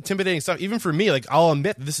this is intimidating stuff. Even for me, like I'll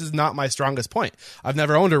admit this is not my strongest point. I've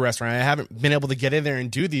never owned a restaurant. I haven't been able to get in there and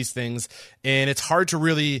do these things, and it's hard to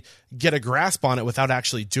really get a grasp on it without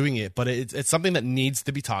actually doing it. But it's something that needs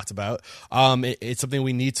to be talked about. It's something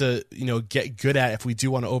we need to get good at if we do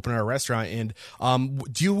want to open our restaurant. And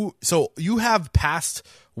you have past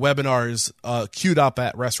webinars queued up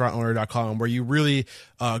at restaurantowner.com where you really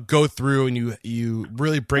go through and you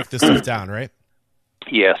really break this stuff down, right?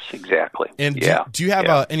 Yes, exactly. And do you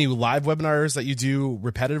have any live webinars that you do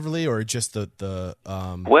repetitively, or just the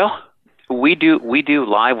Well, we do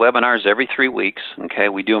live webinars every 3 weeks. Okay,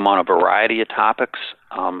 we do them on a variety of topics.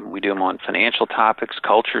 We do them on financial topics,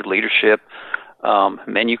 culture, leadership,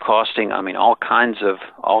 menu costing. All kinds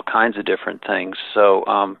of different things.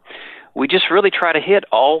 So we just really try to hit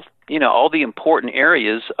all the important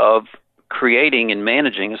areas of creating and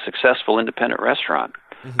managing a successful independent restaurant.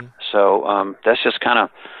 Mm-hmm. So that's just kind of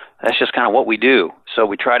what we do. So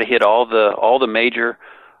we try to hit all the major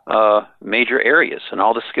areas and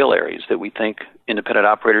all the skill areas that we think independent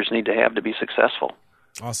operators need to have to be successful.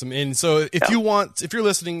 Awesome. And so if you're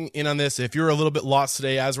listening in on this, if you're a little bit lost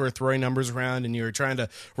today as we're throwing numbers around and you're trying to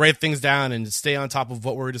write things down and stay on top of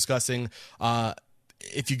what we're discussing,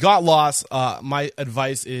 if you got lost, my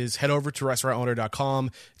advice is head over to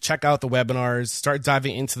restaurantowner.com, check out the webinars, start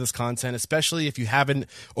diving into this content, especially if you haven't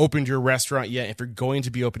opened your restaurant yet. If you're going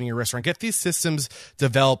to be opening your restaurant, get these systems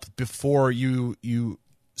developed before you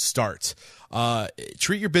start.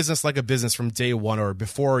 Treat your business like a business from day one or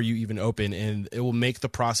before you even open, and it will make the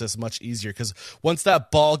process much easier, because once that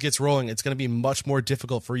ball gets rolling, it's going to be much more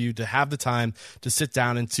difficult for you to have the time to sit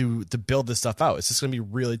down and to build this stuff out. It's just going to be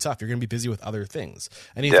really tough. You're going to be busy with other things.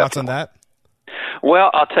 Any thoughts on that? Well,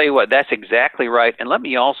 I'll tell you what, that's exactly right. And let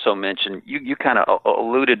me also mention, you kind of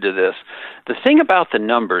alluded to this. The thing about the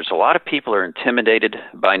numbers, a lot of people are intimidated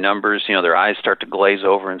by numbers. Their eyes start to glaze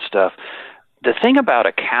over and stuff. The thing about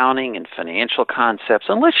accounting and financial concepts,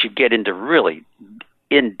 unless you get into really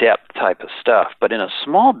in-depth type of stuff, but in a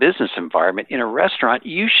small business environment, in a restaurant,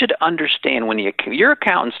 you should understand when your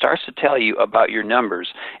accountant starts to tell you about your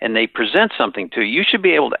numbers and they present something to you, you should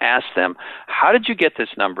be able to ask them, how did you get this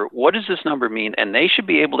number? What does this number mean? And they should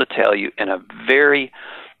be able to tell you in a very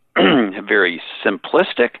very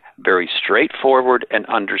simplistic, very straightforward, and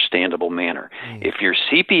understandable manner. If your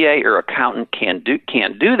CPA or accountant can't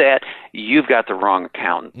do that, you've got the wrong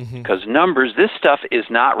accountant. Because numbers, this stuff is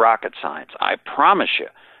not rocket science. I promise you.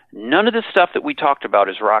 None of the stuff that we talked about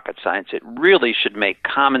is rocket science. It really should make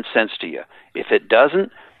common sense to you. If it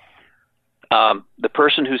doesn't, the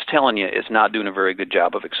person who's telling you is not doing a very good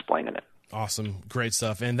job of explaining it. Awesome. Great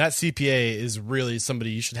stuff. And that CPA is really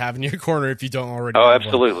somebody you should have in your corner if you don't already. Oh,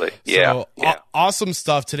 absolutely. Yeah. So Awesome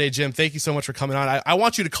stuff today, Jim. Thank you so much for coming on. I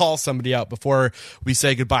want you to call somebody out before we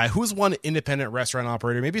say goodbye. Who's one independent restaurant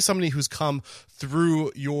operator, maybe somebody who's come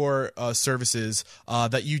through your services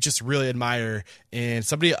that you just really admire, and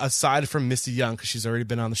somebody aside from Misty Young, because she's already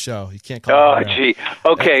been on the show. You can't call her. Oh, gee.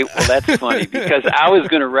 Okay, well, that's funny, because I was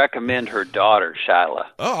going to recommend her daughter, Shyla.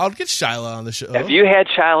 Oh, I'll get Shyla on the show. Have you had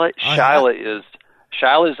Shyla?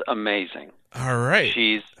 Shyla's amazing. All right.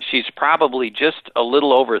 She's probably just a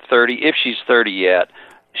little over 30, if she's 30 yet.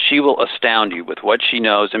 She will astound you with what she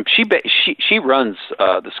knows, and she runs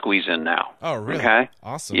the Squeeze In now. Oh, really? Okay.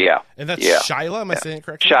 Awesome. Yeah. And that's yeah. Shyla. Am I saying it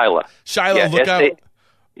correctly? Shyla. Shyla, look out.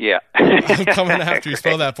 Yeah. I'm coming after you.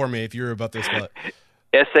 Spell that for me if you're about to spell it.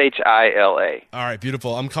 Shyla. All right,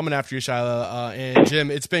 beautiful. I'm coming after you, Shyla. And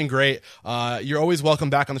Jim, it's been great. You're always welcome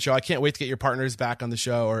back on the show. I can't wait to get your partners back on the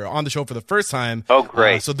show, or on the show for the first time. Oh,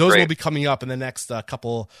 great. So those great. will be coming up in the next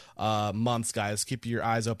couple months, guys. Keep your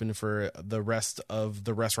eyes open for the rest of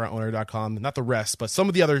the restaurantowner.com. Not the rest, but some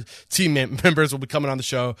of the other team members will be coming on the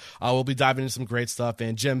show. We'll be diving into some great stuff.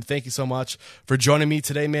 And Jim, thank you so much for joining me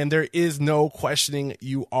today, man. There is no questioning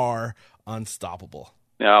you are unstoppable.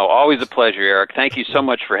 No, always a pleasure, Eric. Thank you so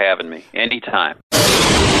much for having me. Anytime.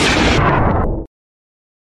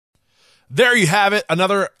 There you have it.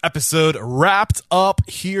 Another episode wrapped up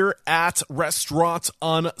here at Restaurant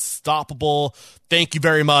Unstoppable. Thank you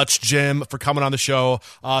very much, Jim, for coming on the show.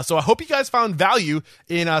 So I hope you guys found value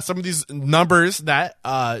in some of these numbers that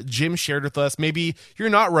Jim shared with us. Maybe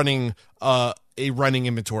you're not running a running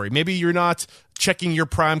inventory. Maybe you're not checking your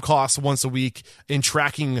prime costs once a week and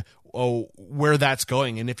tracking where that's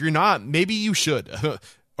going. And if you're not, maybe you should.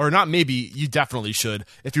 Or not maybe, you definitely should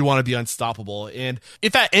if you want to be unstoppable. And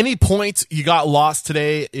if at any point you got lost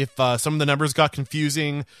today, if some of the numbers got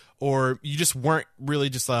confusing, or you just weren't really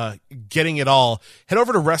just getting it all, head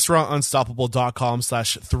over to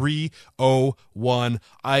restaurantunstoppable.com/301.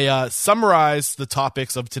 I summarized the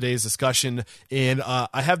topics of today's discussion, and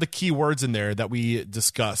I have the key words in there that we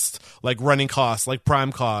discussed, like running costs, like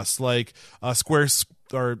prime costs, like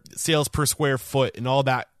or sales per square foot, and all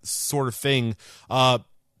that sort of thing.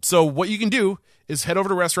 So what you can do is head over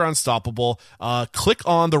to Restaurant Unstoppable, click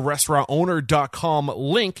on the restaurantowner.com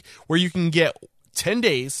link, where you can get 10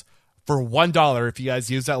 days for $1 if you guys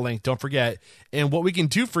use that link. Don't forget. And what we can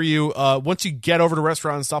do for you, once you get over to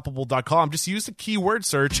restaurantunstoppable.com, just use the keyword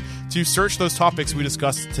search to search those topics we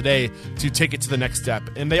discussed today to take it to the next step.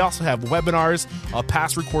 And they also have webinars,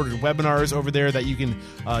 past recorded webinars over there that you can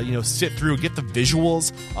sit through, get the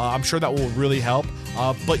visuals. I'm sure that will really help.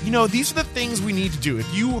 But these are the things we need to do.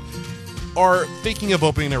 If you are thinking of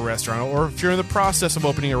opening a restaurant, or if you're in the process of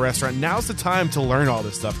opening a restaurant, now's the time to learn all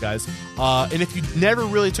this stuff, guys. And if you never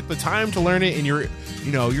really took the time to learn it, and you're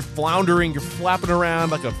floundering, you're flapping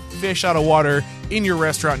around like a fish out of water in your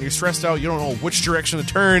restaurant, and you're stressed out, you don't know which direction to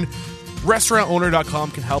turn,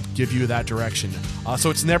 restaurantowner.com can help give you that direction.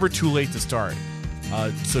 So it's never too late to start.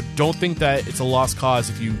 So don't think that it's a lost cause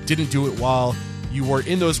if you didn't do it while you were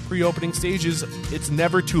in those pre-opening stages. It's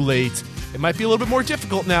never too late. It might be a little bit more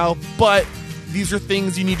difficult now, but these are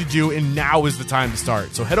things you need to do, and now is the time to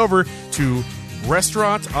start. So head over to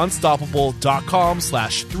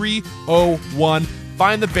restaurantunstoppable.com/301.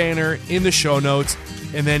 Find the banner in the show notes,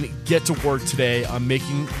 and then get to work today on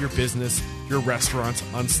making your business, your restaurant,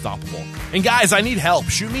 unstoppable. And guys, I need help.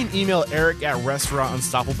 Shoot me an email,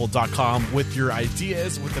 eric@restaurantunstoppable.com, with your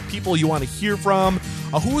ideas, with the people you want to hear from.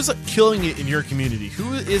 Who is killing it in your community?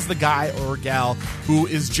 Who is the guy or gal who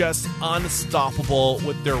is just unstoppable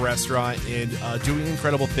with their restaurant and doing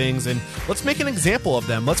incredible things? And let's make an example of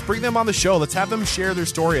them. Let's bring them on the show. Let's have them share their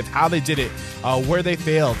story of how they did it, where they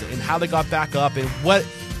failed, and how they got back up, and what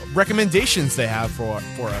recommendations they have for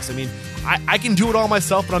us. I mean, I can do it all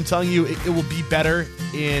myself, but I'm telling you, it will be better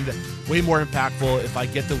and way more impactful if I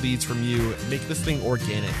get the leads from you and make this thing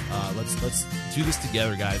organic. Let's do this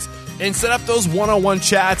together, guys, and set up those one-on-one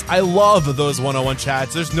chats. I love those one-on-one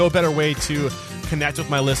chats. There's no better way to connect with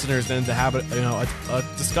my listeners than to have a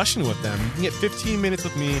discussion with them. You can get 15 minutes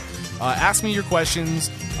with me. Ask me your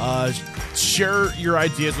questions. Share your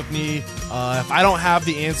ideas with me. If I don't have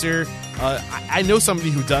the answer, I know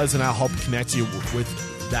somebody who does, and I'll help connect you with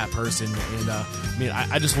that person. And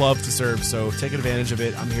I just love to serve, so take advantage of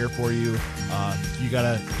it. I'm here for you. You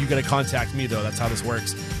gotta contact me, though. That's how this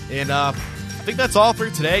works. And I think that's all for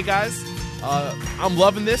today, guys. I'm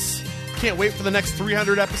loving this. Can't wait for the next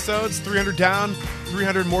 300 episodes. 300 down,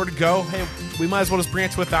 300 more to go. Hey, we might as well just bring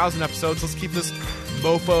it to 1,000 episodes. Let's keep this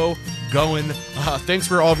mofo going. Thanks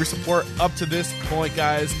for all of your support up to this point,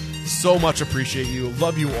 guys. So much appreciate you.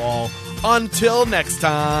 Love you all. Until next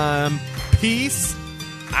time, peace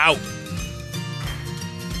out.